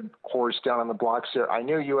been a good horse down on the blocks there. I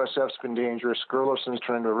knew USF's been dangerous. Gerlofson's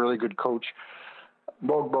turned into a really good coach.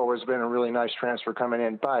 Bogbo has been a really nice transfer coming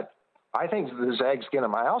in. But I think the Zags get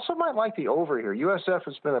them. I also might like the over here. USF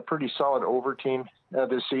has been a pretty solid over team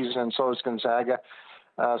this season, and so has Gonzaga.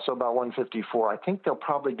 So about 154. I think they'll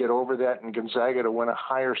probably get over that, and Gonzaga to win a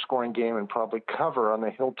higher scoring game and probably cover on the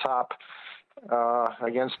hilltop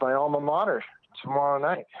against my alma mater tomorrow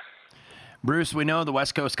night. Bruce, we know the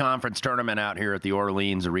West Coast Conference tournament out here at the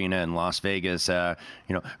Orleans Arena in Las Vegas.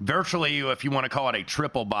 Virtually, if you want to call it a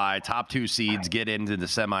triple bye, top 2 seeds get into the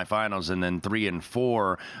semifinals, and then 3 and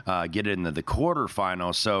 4 get into the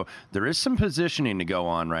quarterfinals. So there is some positioning to go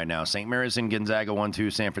on right now. St. Mary's and Gonzaga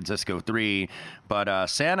 1-2, San Francisco 3. But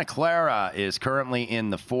Santa Clara is currently in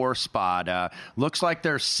the 4 spot. Looks like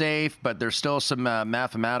they're safe, but there's still some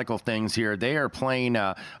mathematical things here. They are playing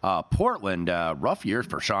Portland. Rough year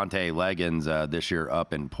for Shante Leggins this year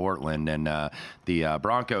up in Portland, and the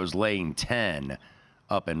Broncos laying 10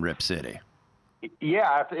 up in Rip City.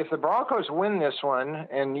 Yeah, if the Broncos win this one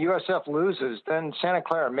and USF loses, then Santa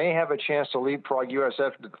Clara may have a chance to leapfrog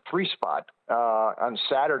USF to the 3 spot on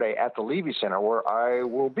Saturday at the Levy Center, where I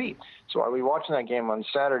will be. So I'll be watching that game on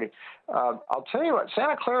Saturday. I'll tell you what,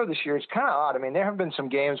 Santa Clara this year is kind of odd. I mean, there have been some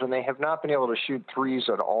games when they have not been able to shoot threes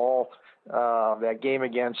at all. That game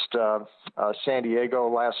against San Diego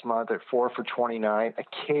last month at 4 for 29,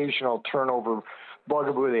 occasional turnover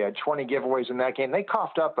bugaboo. They had 20 giveaways in that game. They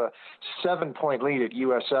coughed up a 7-point lead at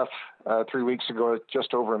USF 3 weeks ago,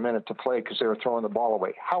 just over a minute to play because they were throwing the ball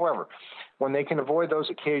away. However, when they can avoid those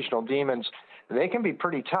occasional demons, they can be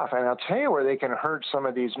pretty tough. And I'll tell you where they can hurt some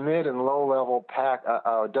of these mid and low-level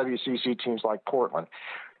WCC teams like Portland.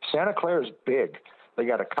 Santa Clara is big. They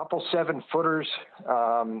got a couple 7-footers,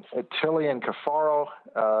 Tilly and Cafaro,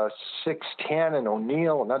 6'10", and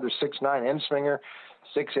O'Neal, another 6'9", Ensminger,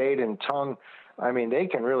 6'8", and Tung. I mean, they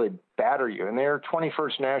can really batter you. And they're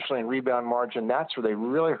 21st nationally in rebound margin. That's where they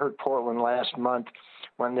really hurt Portland last month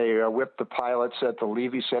when they whipped the Pilots at the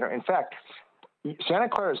Levy Center. In fact, Santa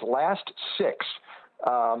Clara's last 6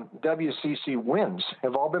 WCC wins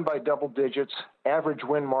have all been by double digits, average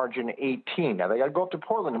win margin 18. Now, they got to go up to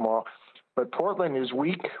Portland tomorrow. But Portland is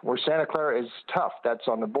weak, where Santa Clara is tough. That's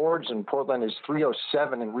on the boards, and Portland is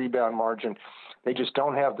 307 in rebound margin. They just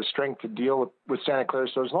don't have the strength to deal with Santa Clara.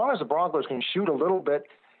 So as long as the Broncos can shoot a little bit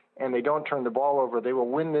and they don't turn the ball over, they will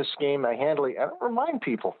win this game handily. And I'll remind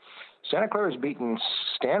people, Santa Clara has beaten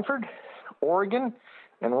Stanford, Oregon,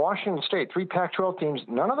 and Washington State, 3 Pac-12 teams.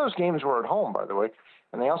 None of those games were at home, by the way.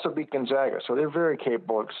 And they also beat Gonzaga. So they're very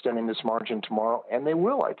capable of extending this margin tomorrow, and they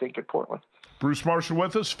will, I think, at Portland. Bruce Marshall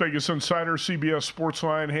with us, Vegas Insider, CBS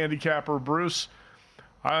Sportsline handicapper. Bruce,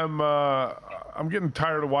 I'm getting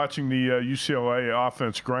tired of watching the UCLA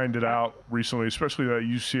offense grind it out recently, especially that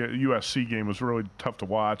USC game was really tough to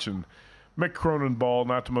watch. And Mick Cronin ball,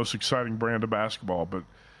 not the most exciting brand of basketball, but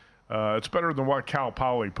it's better than what Cal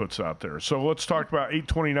Poly puts out there. So let's talk about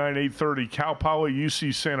 8:29, 8:30, Cal Poly,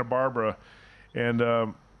 UC Santa Barbara. And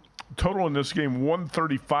total in this game,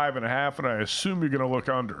 135.5, and I assume you're going to look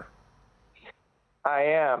under. I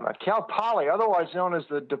am. Cal Poly, otherwise known as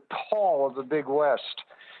the DePaul of the Big West,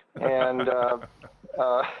 And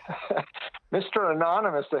Mr.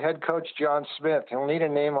 Anonymous, the head coach, John Smith, he'll need a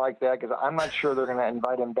name like that because I'm not sure they're going to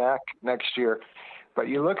invite him back next year. But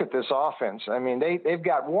you look at this offense. I mean, they've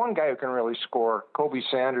got one guy who can really score, Kobe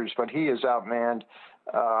Sanders, but he is outmanned.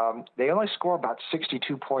 They only score about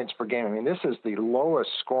 62 points per game. I mean, this is the lowest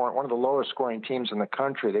scoring, one of the lowest scoring teams in the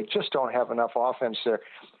country. They just don't have enough offense there.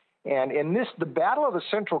 And in the Battle of the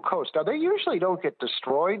Central Coast, now they usually don't get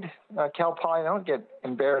destroyed, Cal Poly. They don't get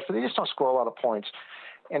embarrassed, but they just don't score a lot of points.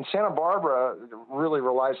 And Santa Barbara really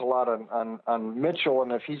relies a lot on Mitchell,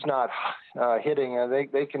 and if he's not hitting,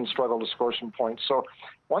 they can struggle to score some points. So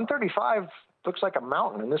 135 looks like a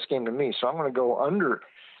mountain in this game to me, so I'm going to go under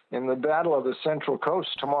in the Battle of the Central Coast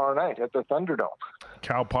tomorrow night at the Thunderdome.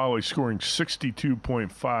 Cal Poly scoring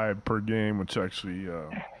 62.5 per game, which actually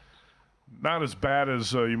not as bad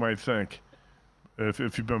as you might think if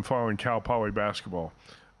you've been following Cal Poly basketball.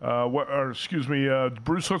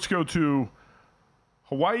 Bruce, let's go to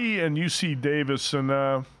Hawaii and UC Davis, and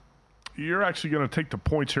you're actually going to take the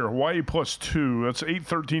points here. Hawaii +2. That's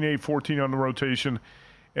 8-13, 8-14 on the rotation,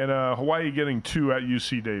 and Hawaii getting 2 at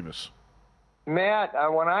UC Davis. Matt,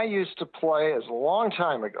 when I used to play, as a long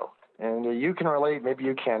time ago, and you can relate, maybe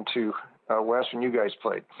you can too, Wes, when you guys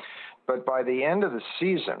played, but by the end of the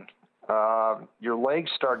season, your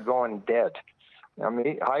legs start going dead. I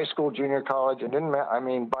mean, high school, junior college, it didn't matter. I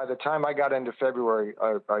mean, by the time I got into February,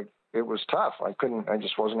 it was tough. I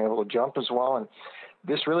just wasn't able to jump as well. And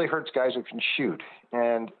this really hurts guys who can shoot.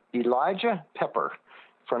 And Elijah Pepper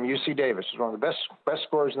from UC Davis is one of the best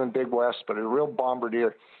scorers in the Big West, but a real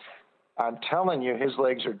bombardier. I'm telling you, his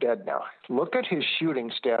legs are dead now. Look at his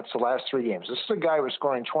shooting stats the last 3 games. This is a guy who was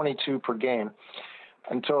scoring 22 per game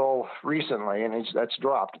until recently, and that's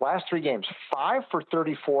dropped. Last 3 games, 5 for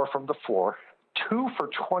 34 from the floor, 2 for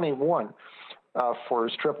 21 for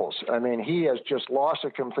his triples. I mean, he has just lost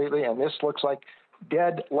it completely, and this looks like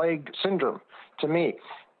dead leg syndrome to me.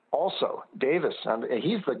 Also, Davis,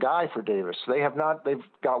 he's the guy for Davis. They've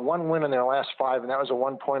got 1 win in their last 5, and that was a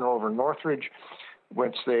 1-pointer over Northridge,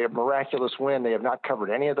 which they miraculous win. They have not covered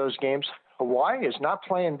any of those games. Hawaii is not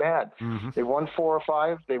playing bad. Mm-hmm. They won 4 or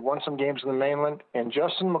 5. They won some games in the mainland. And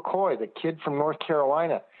Justin McCoy, the kid from North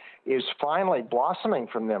Carolina, is finally blossoming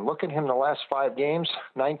from them. Look at him the last 5 games,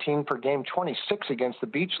 19 per game, 26 against the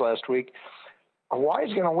Beach last week.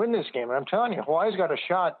 Hawaii's going to win this game. And I'm telling you, Hawaii's got a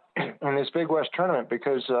shot in this Big West tournament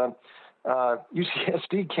because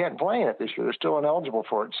UCSD can't play in it this year. They're still ineligible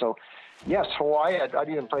for it. So, yes, Hawaii, I'd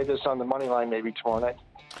even play this on the money line maybe tomorrow night.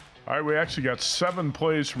 All right, we actually got 7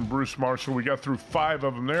 plays from Bruce Marshall. We got through 5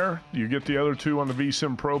 of them there. You get the other 2 on the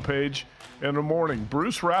VSiN Pro page in the morning.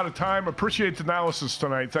 Bruce, we're out of time. Appreciate the analysis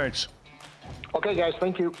tonight. Thanks. Okay, guys.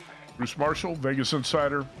 Thank you. Bruce Marshall, Vegas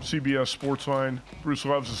Insider, CBS Sportsline. Bruce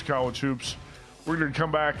loves his college hoops. We're going to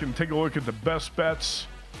come back and take a look at the best bets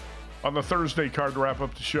on the Thursday card to wrap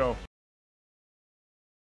up the show.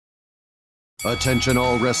 Attention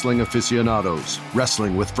all wrestling aficionados.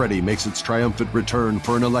 Wrestling with Freddie makes its triumphant return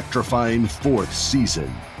for an electrifying 4th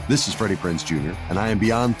season. This is Freddie Prinze Jr., and I am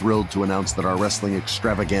beyond thrilled to announce that our wrestling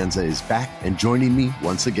extravaganza is back, and joining me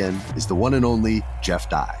once again is the one and only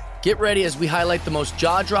Jeff Dye. Get ready as we highlight the most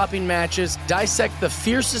jaw-dropping matches, dissect the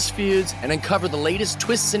fiercest feuds, and uncover the latest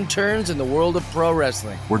twists and turns in the world of pro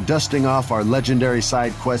wrestling. We're dusting off our legendary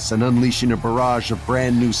side quests and unleashing a barrage of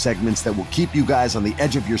brand new segments that will keep you guys on the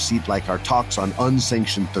edge of your seat like our talks on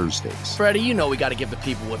Unsanctioned Thursdays. Freddie, you know we got to give the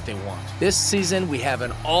people what they want. This season, we have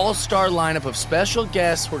an all-star lineup of special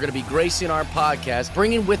guests who are going to be gracing our podcast,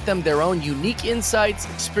 bringing with them their own unique insights,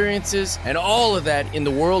 experiences, and all of that in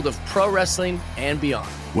the world of pro wrestling and beyond.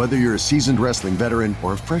 Whether you're a seasoned wrestling veteran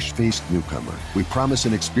or a fresh-faced newcomer, we promise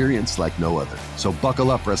an experience like no other. So buckle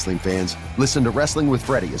up, wrestling fans. Listen to Wrestling with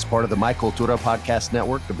Freddie as part of the My Cultura Podcast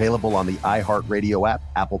Network, available on the iHeartRadio app,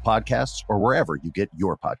 Apple Podcasts, or wherever you get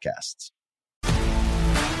your podcasts.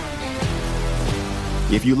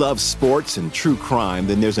 If you love sports and true crime,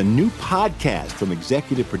 then there's a new podcast from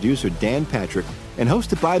executive producer Dan Patrick and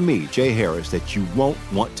hosted by me, Jay Harris, that you won't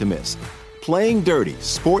want to miss. Playing Dirty: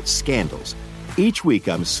 Sports Scandals. Each week,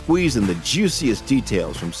 I'm squeezing the juiciest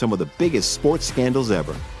details from some of the biggest sports scandals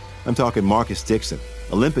ever. I'm talking Marcus Dixon,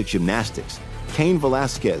 Olympic gymnastics, Cain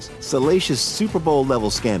Velasquez, salacious Super Bowl-level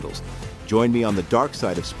scandals. Join me on the dark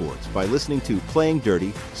side of sports by listening to Playing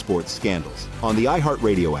Dirty: Sports Scandals on the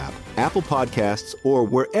iHeartRadio app, Apple Podcasts, or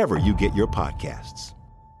wherever you get your podcasts.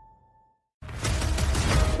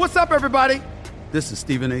 What's up, everybody? This is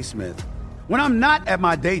Stephen A. Smith. When I'm not at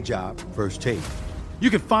my day job, First Take, you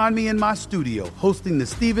can find me in my studio hosting the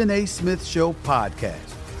Stephen A. Smith Show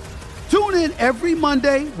podcast. Tune in every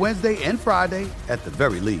Monday, Wednesday, and Friday at the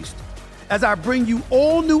very least. as I bring you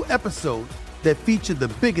all new episodes that feature the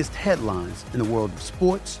biggest headlines in the world of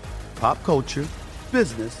sports, pop culture,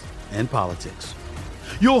 business, and politics.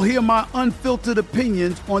 You'll hear my unfiltered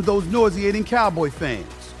opinions on those nauseating Cowboy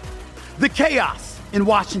fans, the chaos in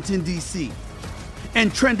Washington, D.C.,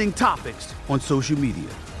 and trending topics on social media,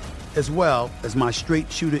 as well as my straight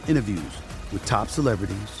shooter interviews with top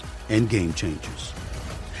celebrities and game changers.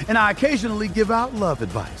 And I occasionally give out love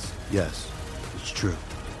advice. Yes, it's true.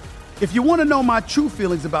 If you want to know my true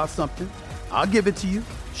feelings about something, I'll give it to you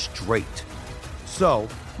straight. So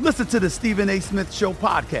listen to the Stephen A. Smith Show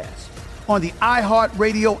podcast on the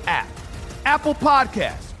iHeartRadio app, Apple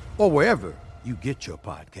Podcasts, or wherever you get your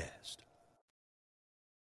podcast.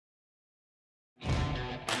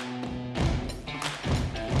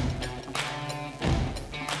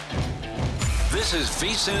 This is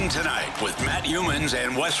VSiN Tonight with Matt Humans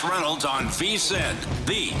and Wes Reynolds on VSiN,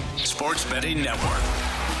 the sports betting network.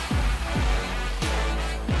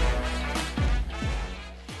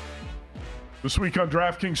 This week on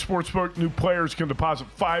DraftKings Sportsbook, new players can deposit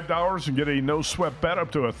 $5 and get a no-sweat bet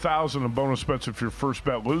up to $1,000 in bonus bets if your first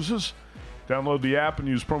bet loses. Download the app and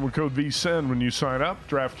use promo code VSiN when you sign up.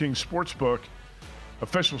 DraftKings Sportsbook,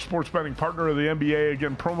 official sports betting partner of the NBA.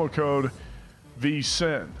 Again, promo code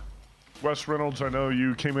VSiN. Wes Reynolds, I know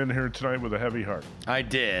you came in here tonight with a heavy heart. I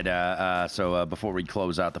did. So before we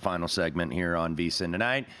close out the final segment here on VSiN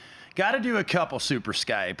tonight, got to do a couple Super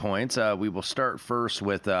Sky points. We will start first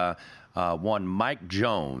with one Mike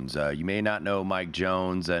Jones. You may not know Mike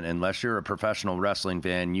Jones, and unless you're a professional wrestling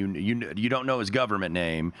fan, you don't know his government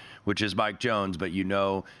name, which is Mike Jones, but you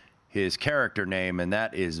know his character name, and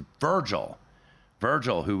that is Virgil.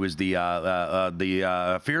 Virgil, who was the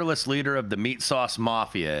fearless leader of the Meat Sauce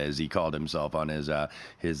Mafia, as he called himself on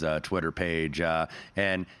his Twitter page,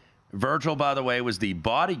 and Virgil, by the way, was the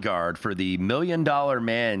bodyguard for the $1 Million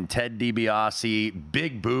Man, Ted DiBiase,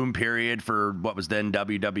 big boom period for what was then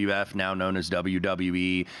WWF, now known as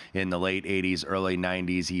WWE, in the late 80s, early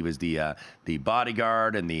 90s. He was the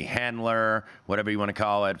bodyguard and the handler, whatever you want to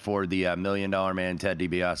call it, for the $1 Million Man, Ted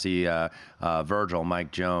DiBiase. Virgil,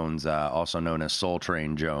 Mike Jones, also known as Soul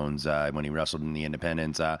Train Jones, when he wrestled in the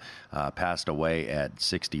Independents, passed away at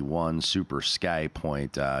 61. Super Sky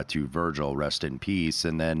point to Virgil, rest in peace.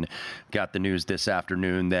 And then got the news this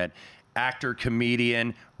afternoon that actor,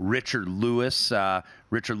 comedian Richard Lewis,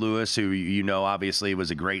 who you know obviously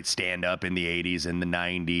was a great stand-up in the 80s and the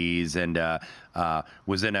 90s, and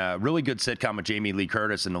was in a really good sitcom with Jamie Lee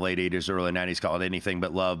Curtis in the late 80s, early 90s called Anything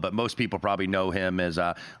But Love. But most people probably know him as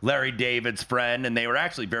Larry David's friend, and they were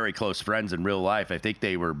actually very close friends in real life. I think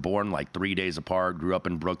they were born like 3 days apart, grew up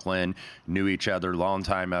in Brooklyn, knew each other,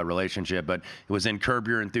 long-time relationship. But it was in Curb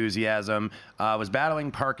Your Enthusiasm. Was battling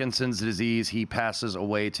Parkinson's disease. He passes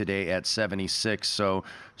away today at 76. So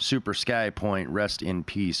Super Sky point, rest in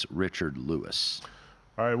peace, Richard Lewis.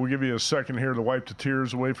 All right, we'll give you a second here to wipe the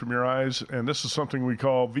tears away from your eyes, and this is something we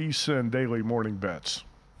call VSiN Daily Morning Bets.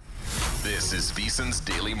 This is VSiN's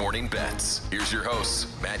Daily Morning Bets. Here's your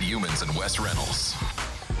hosts, Matt Humans and Wes Reynolds.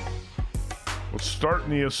 Let's start in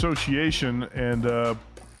the association, and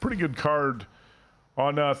pretty good card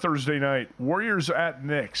on Thursday night. Warriors at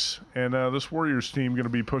Knicks, and this Warriors team going to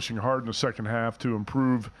be pushing hard in the second half to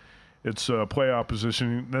improve its playoff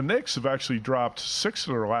position. The Knicks have actually dropped 6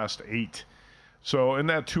 of their last 8. So in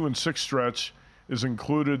that 2-6 stretch is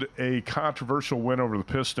included a controversial win over the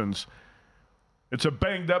Pistons. It's a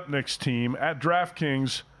banged-up Knicks team. At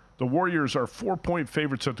DraftKings, the Warriors are 4-point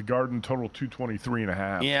favorites at the Garden, total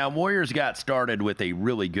 223.5. Yeah, Warriors got started with a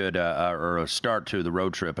really good or a start to the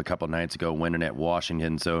road trip a couple nights ago, winning at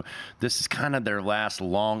Washington. So this is kind of their last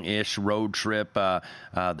long-ish road trip.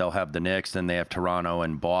 They'll have the Knicks, then they have Toronto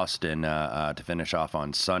and Boston to finish off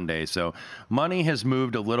on Sunday. So money has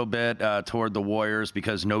moved a little bit toward the Warriors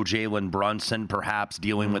because no Jalen Brunson, perhaps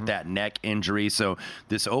dealing with that neck injury. So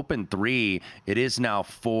this open 3, it is now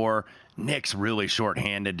 4. Knicks really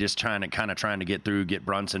shorthanded, just trying to get through, get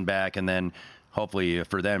Brunson back, and then hopefully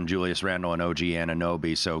for them, Julius Randle and OG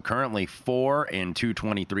Anunoby. So currently 4 and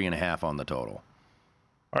 223.5 on the total.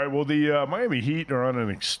 All right, well, the Miami Heat are on an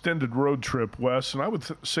extended road trip, Wes, and I would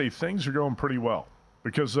say things are going pretty well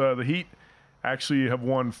because the Heat actually have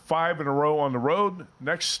won 5 in a row on the road.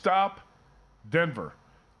 Next stop, Denver.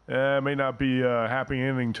 May not be a happy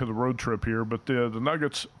ending to the road trip here, but the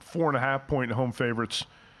Nuggets, 4.5-point home favorites.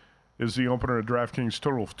 is the opener at DraftKings,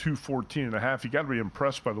 total of 214.5. You got to be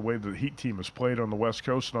impressed by the way the Heat team has played on the West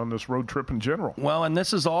Coast and on this road trip in general. Well, and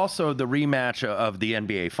this is also the rematch of the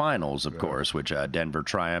NBA Finals, of course, which Denver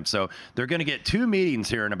triumphed. So they're going to get two meetings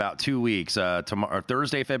here in about 2 weeks, tomorrow,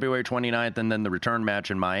 Thursday, February 29th, and then the return match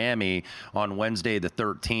in Miami on Wednesday, the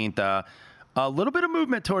 13th. A little bit of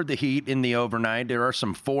movement toward the Heat in the overnight. There are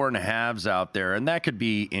some 4.5s out there, and that could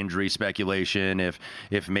be injury speculation if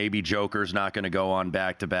maybe Joker's not going to go on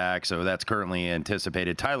back-to-back, so that's currently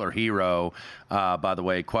anticipated. Tyler Hero, by the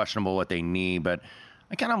way, questionable with a knee, but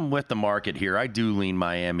I kind of with the market here. I do lean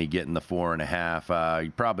Miami getting the 4.5.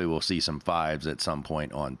 You probably will see some 5s at some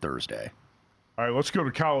point on Thursday. All right, let's go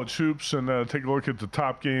to college hoops and take a look at the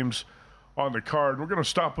top games on the card. We're going to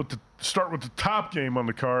start with the top game on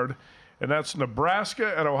the card, and that's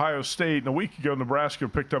Nebraska at Ohio State. And a week ago, Nebraska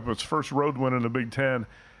picked up its first road win in the Big Ten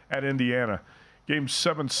at Indiana. Game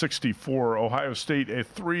 764. Ohio State a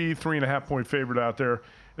 3.5 point favorite out there.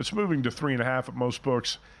 It's moving to 3.5 at most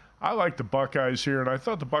books. I like the Buckeyes here, and I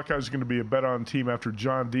thought the Buckeyes were going to be a bet-on team after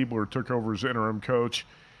John Diebler took over as interim coach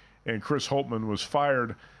and Chris Holtmann was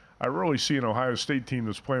fired. I really see an Ohio State team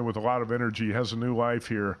that's playing with a lot of energy, has a new life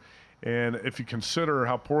here. And if you consider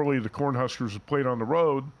how poorly the Cornhuskers have played on the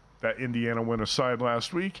road, that Indiana win aside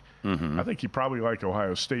last week, I think you probably like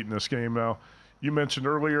Ohio State in this game. Now, you mentioned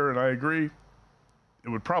earlier, and I agree, it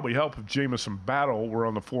would probably help if Jamison Battle were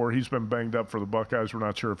on the floor. He's been banged up for the Buckeyes. We're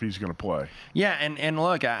not sure if he's going to play. Yeah, and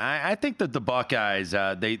look, I think that the Buckeyes,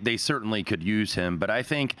 they certainly could use him, but I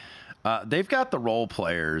think they've got the role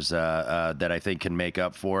players that I think can make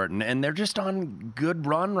up for it, and they're just on good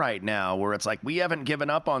run right now where it's like we haven't given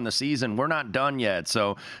up on the season. We're not done yet.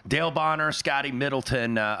 So Dale Bonner, Scotty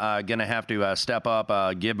Middleton going to have to step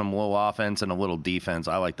up, give them a little offense and a little defense.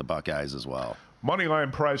 I like the Buckeyes as well.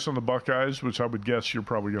 Moneyline price on the Buckeyes, which I would guess you're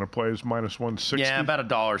probably going to play, is minus 160. Yeah, about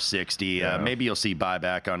 $1.60. Yeah. Maybe you'll see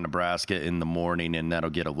buyback on Nebraska in the morning, and that'll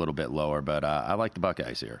get a little bit lower. But I like the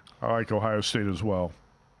Buckeyes here. I like Ohio State as well.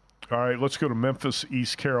 All right, let's go to Memphis,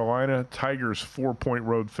 East Carolina. Tigers 4-point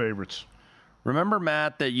road favorites. Remember,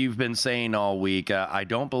 Matt, that you've been saying all week, I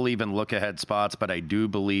don't believe in look-ahead spots, but I do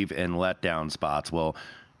believe in letdown spots. Well,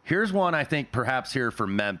 here's one I think perhaps here for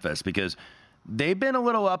Memphis, because they've been a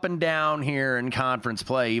little up and down here in conference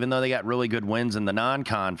play, even though they got really good wins in the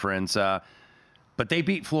non-conference. But they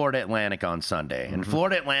beat Florida Atlantic on Sunday. And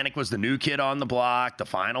Florida Atlantic was the new kid on the block, the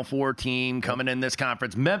Final Four team coming in this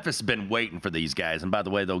conference. Memphis has been waiting for these guys. And by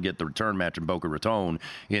the way, they'll get the return match in Boca Raton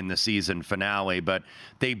in the season finale. But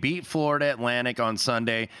they beat Florida Atlantic on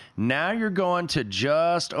Sunday. Now you're going to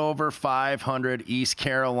just over 500 East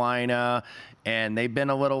Carolina. And they've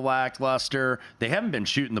been a little lackluster. They haven't been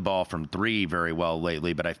shooting the ball from three very well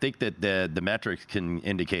lately, but I think that the metrics can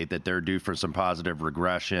indicate that they're due for some positive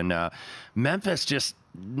regression. Memphis just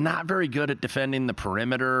not very good at defending the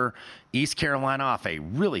perimeter. East Carolina off a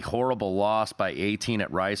really horrible loss by 18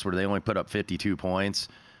 at Rice, where they only put up 52 points.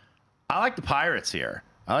 I like the Pirates here.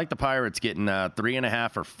 I like the Pirates getting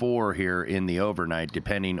 3.5 or 4 here in the overnight,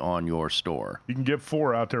 depending on your store. You can get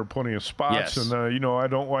 4 out there, plenty of spots. Yes. And, I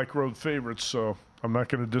don't like road favorites, so I'm not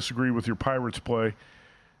going to disagree with your Pirates play.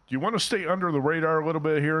 Do you want to stay under the radar a little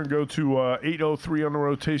bit here and go to 8:03 on the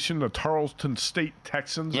rotation, the Tarleton State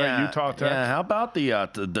Texans at Utah Tech? Yeah, how about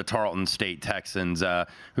the Tarleton State Texans,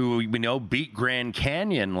 who we know beat Grand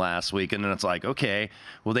Canyon last week, and then it's like, okay,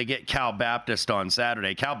 well, they get Cal Baptist on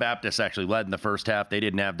Saturday. Cal Baptist actually led in the first half. They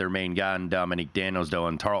didn't have their main guy, Dominique Daniels, though,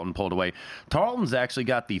 and Tarleton pulled away. Tarleton's actually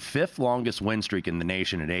got the 5th longest win streak in the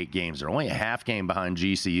nation at 8 games. They're only a half game behind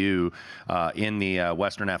GCU in the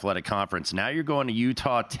Western Athletic Conference. Now you're going to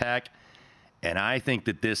Utah Tech. And I think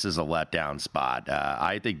that this is a letdown spot.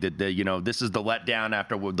 I think that, this is the letdown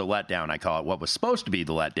after the letdown, I call it, what was supposed to be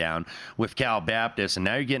the letdown with Cal Baptist. And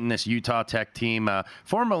now you're getting this Utah Tech team,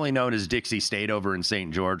 formerly known as Dixie State over in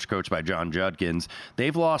St. George, coached by John Judkins.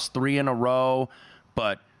 They've lost 3 in a row,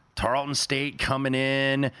 but Tarleton State coming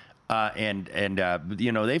in.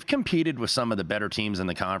 They've competed with some of the better teams in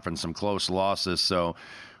the conference, some close losses. So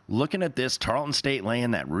looking at this, Tarleton State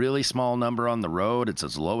laying that really small number on the road. It's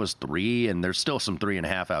as low as 3, and there's still some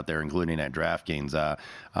 3.5 out there, including at DraftKings.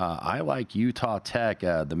 I like Utah Tech,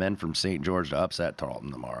 the men from St. George, to upset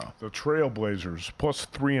Tarleton tomorrow. The Trailblazers, plus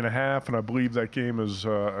 3.5, and I believe that game is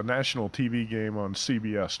a national TV game on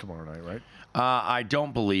CBS tomorrow night, right? I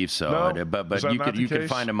don't believe so, no? but you could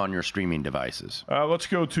find them on your streaming devices. Let's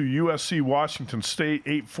go to USC Washington State,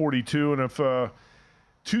 8:42, and if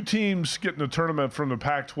 2 teams get in the tournament from the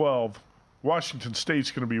Pac-12, Washington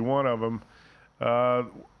State's going to be one of them.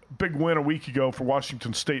 Big win a week ago for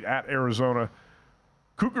Washington State at Arizona.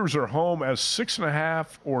 Cougars are home as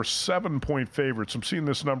 6.5 or 7-point favorites. I'm seeing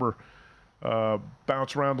this number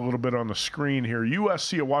bounce around a little bit on the screen here.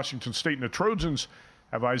 USC at Washington State, and the Trojans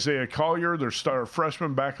have Isaiah Collier, their star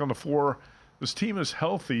freshman, back on the floor. This team is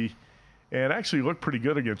healthy and actually looked pretty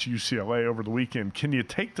good against UCLA over the weekend. Can you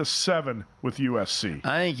take the 7 with USC?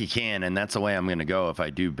 I think you can, and that's the way I'm going to go if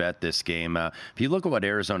I do bet this game. If you look at what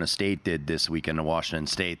Arizona State did this weekend to Washington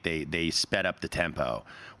State, they sped up the tempo.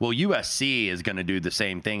 Well, USC is going to do the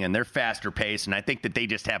same thing, and they're faster paced, and I think that they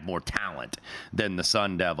just have more talent than the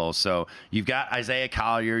Sun Devils. So you've got Isaiah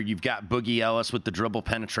Collier, you've got Boogie Ellis with the dribble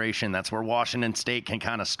penetration. That's where Washington State can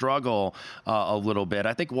kind of struggle a little bit.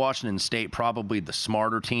 I think Washington State probably the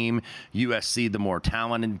smarter team, USC the more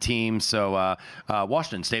talented team. So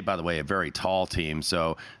Washington State, by the way, a very tall team.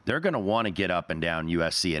 So they're going to want to get up and down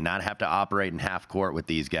USC and not have to operate in half court with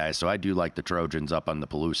these guys. So I do like the Trojans up on the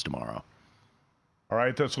Palouse tomorrow. All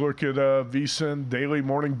right, let's look at VSiN Daily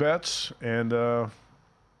Morning Bets. And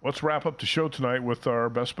let's wrap up the show tonight with our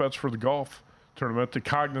best bets for the golf tournament. The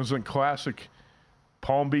Cognizant Classic,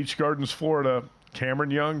 Palm Beach Gardens, Florida.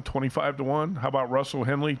 Cameron Young, 25-1. How about Russell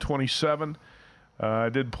Henley, 27? I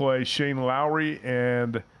did play Shane Lowry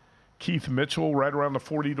and Keith Mitchell right around the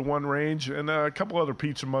 40-1 range, and a couple other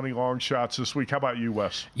pizza money long shots this week. How about you,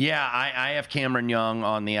 Wes? Yeah, I have Cameron Young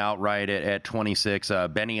on the outright at 26,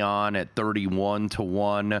 Benny On at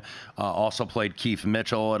 31-1. Also played Keith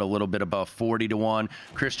Mitchell at a little bit above 40-1.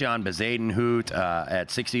 Christian Bezadenhout at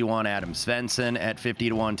 60-1. Adam Svensson at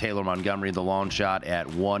 50-1. Taylor Montgomery, the long shot, at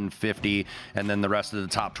 150. And then the rest of the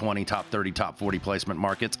top 20, top 30, top 40 placement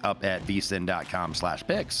markets up at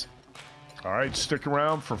vsin.com/picks. All right, stick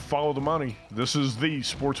around for Follow the Money. This is the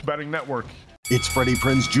Sports Betting Network. It's Freddie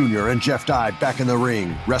Prinze Jr. and Jeff Dye back in the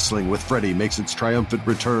ring. Wrestling with Freddie makes its triumphant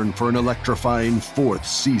return for an electrifying 4th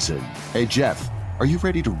season. Hey, Jeff, are you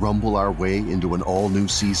ready to rumble our way into an all-new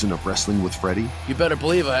season of Wrestling with Freddie? You better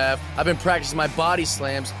believe I have. I've been practicing my body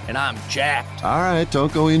slams, and I'm jacked. All right,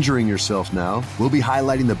 don't go injuring yourself now. We'll be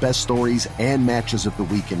highlighting the best stories and matches of the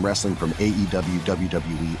week in wrestling from AEW,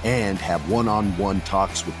 WWE, and have one-on-one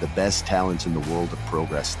talks with the best talents in the world of pro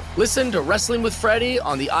wrestling. Listen to Wrestling with Freddie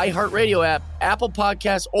on the iHeartRadio app, Apple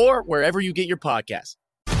Podcasts, or wherever you get your podcasts.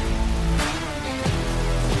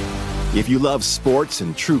 If you love sports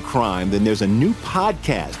and true crime, then there's a new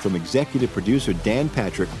podcast from executive producer Dan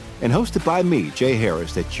Patrick and hosted by me, Jay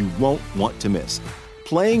Harris, that you won't want to miss.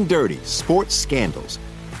 Playing Dirty: Sports Scandals.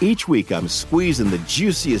 Each week, I'm squeezing the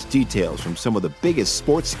juiciest details from some of the biggest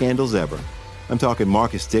sports scandals ever. I'm talking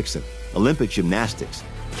Marcus Dixon, Olympic gymnastics,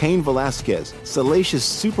 Cain Velasquez, salacious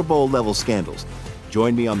Super Bowl-level scandals.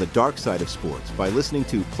 Join me on the dark side of sports by listening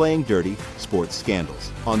to Playing Dirty: Sports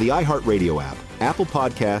Scandals on the iHeartRadio app, Apple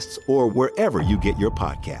Podcasts, or wherever you get your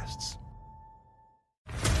podcasts.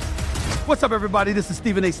 What's up, everybody? This is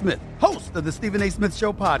Stephen A. Smith, host of the Stephen A. Smith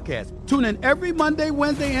Show podcast. Tune in every Monday,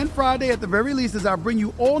 Wednesday, and Friday at the very least as I bring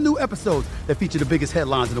you all new episodes that feature the biggest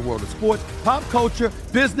headlines in the world of sports, pop culture,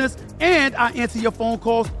 business, and I answer your phone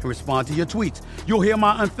calls and respond to your tweets. You'll hear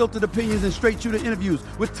my unfiltered opinions and straight-shooter interviews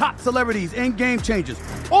with top celebrities and game changers.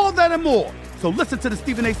 All that and more. So listen to the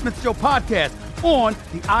Stephen A. Smith Show podcast on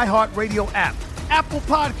the iHeartRadio app, Apple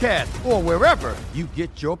Podcasts, or wherever you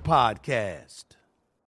get your podcasts.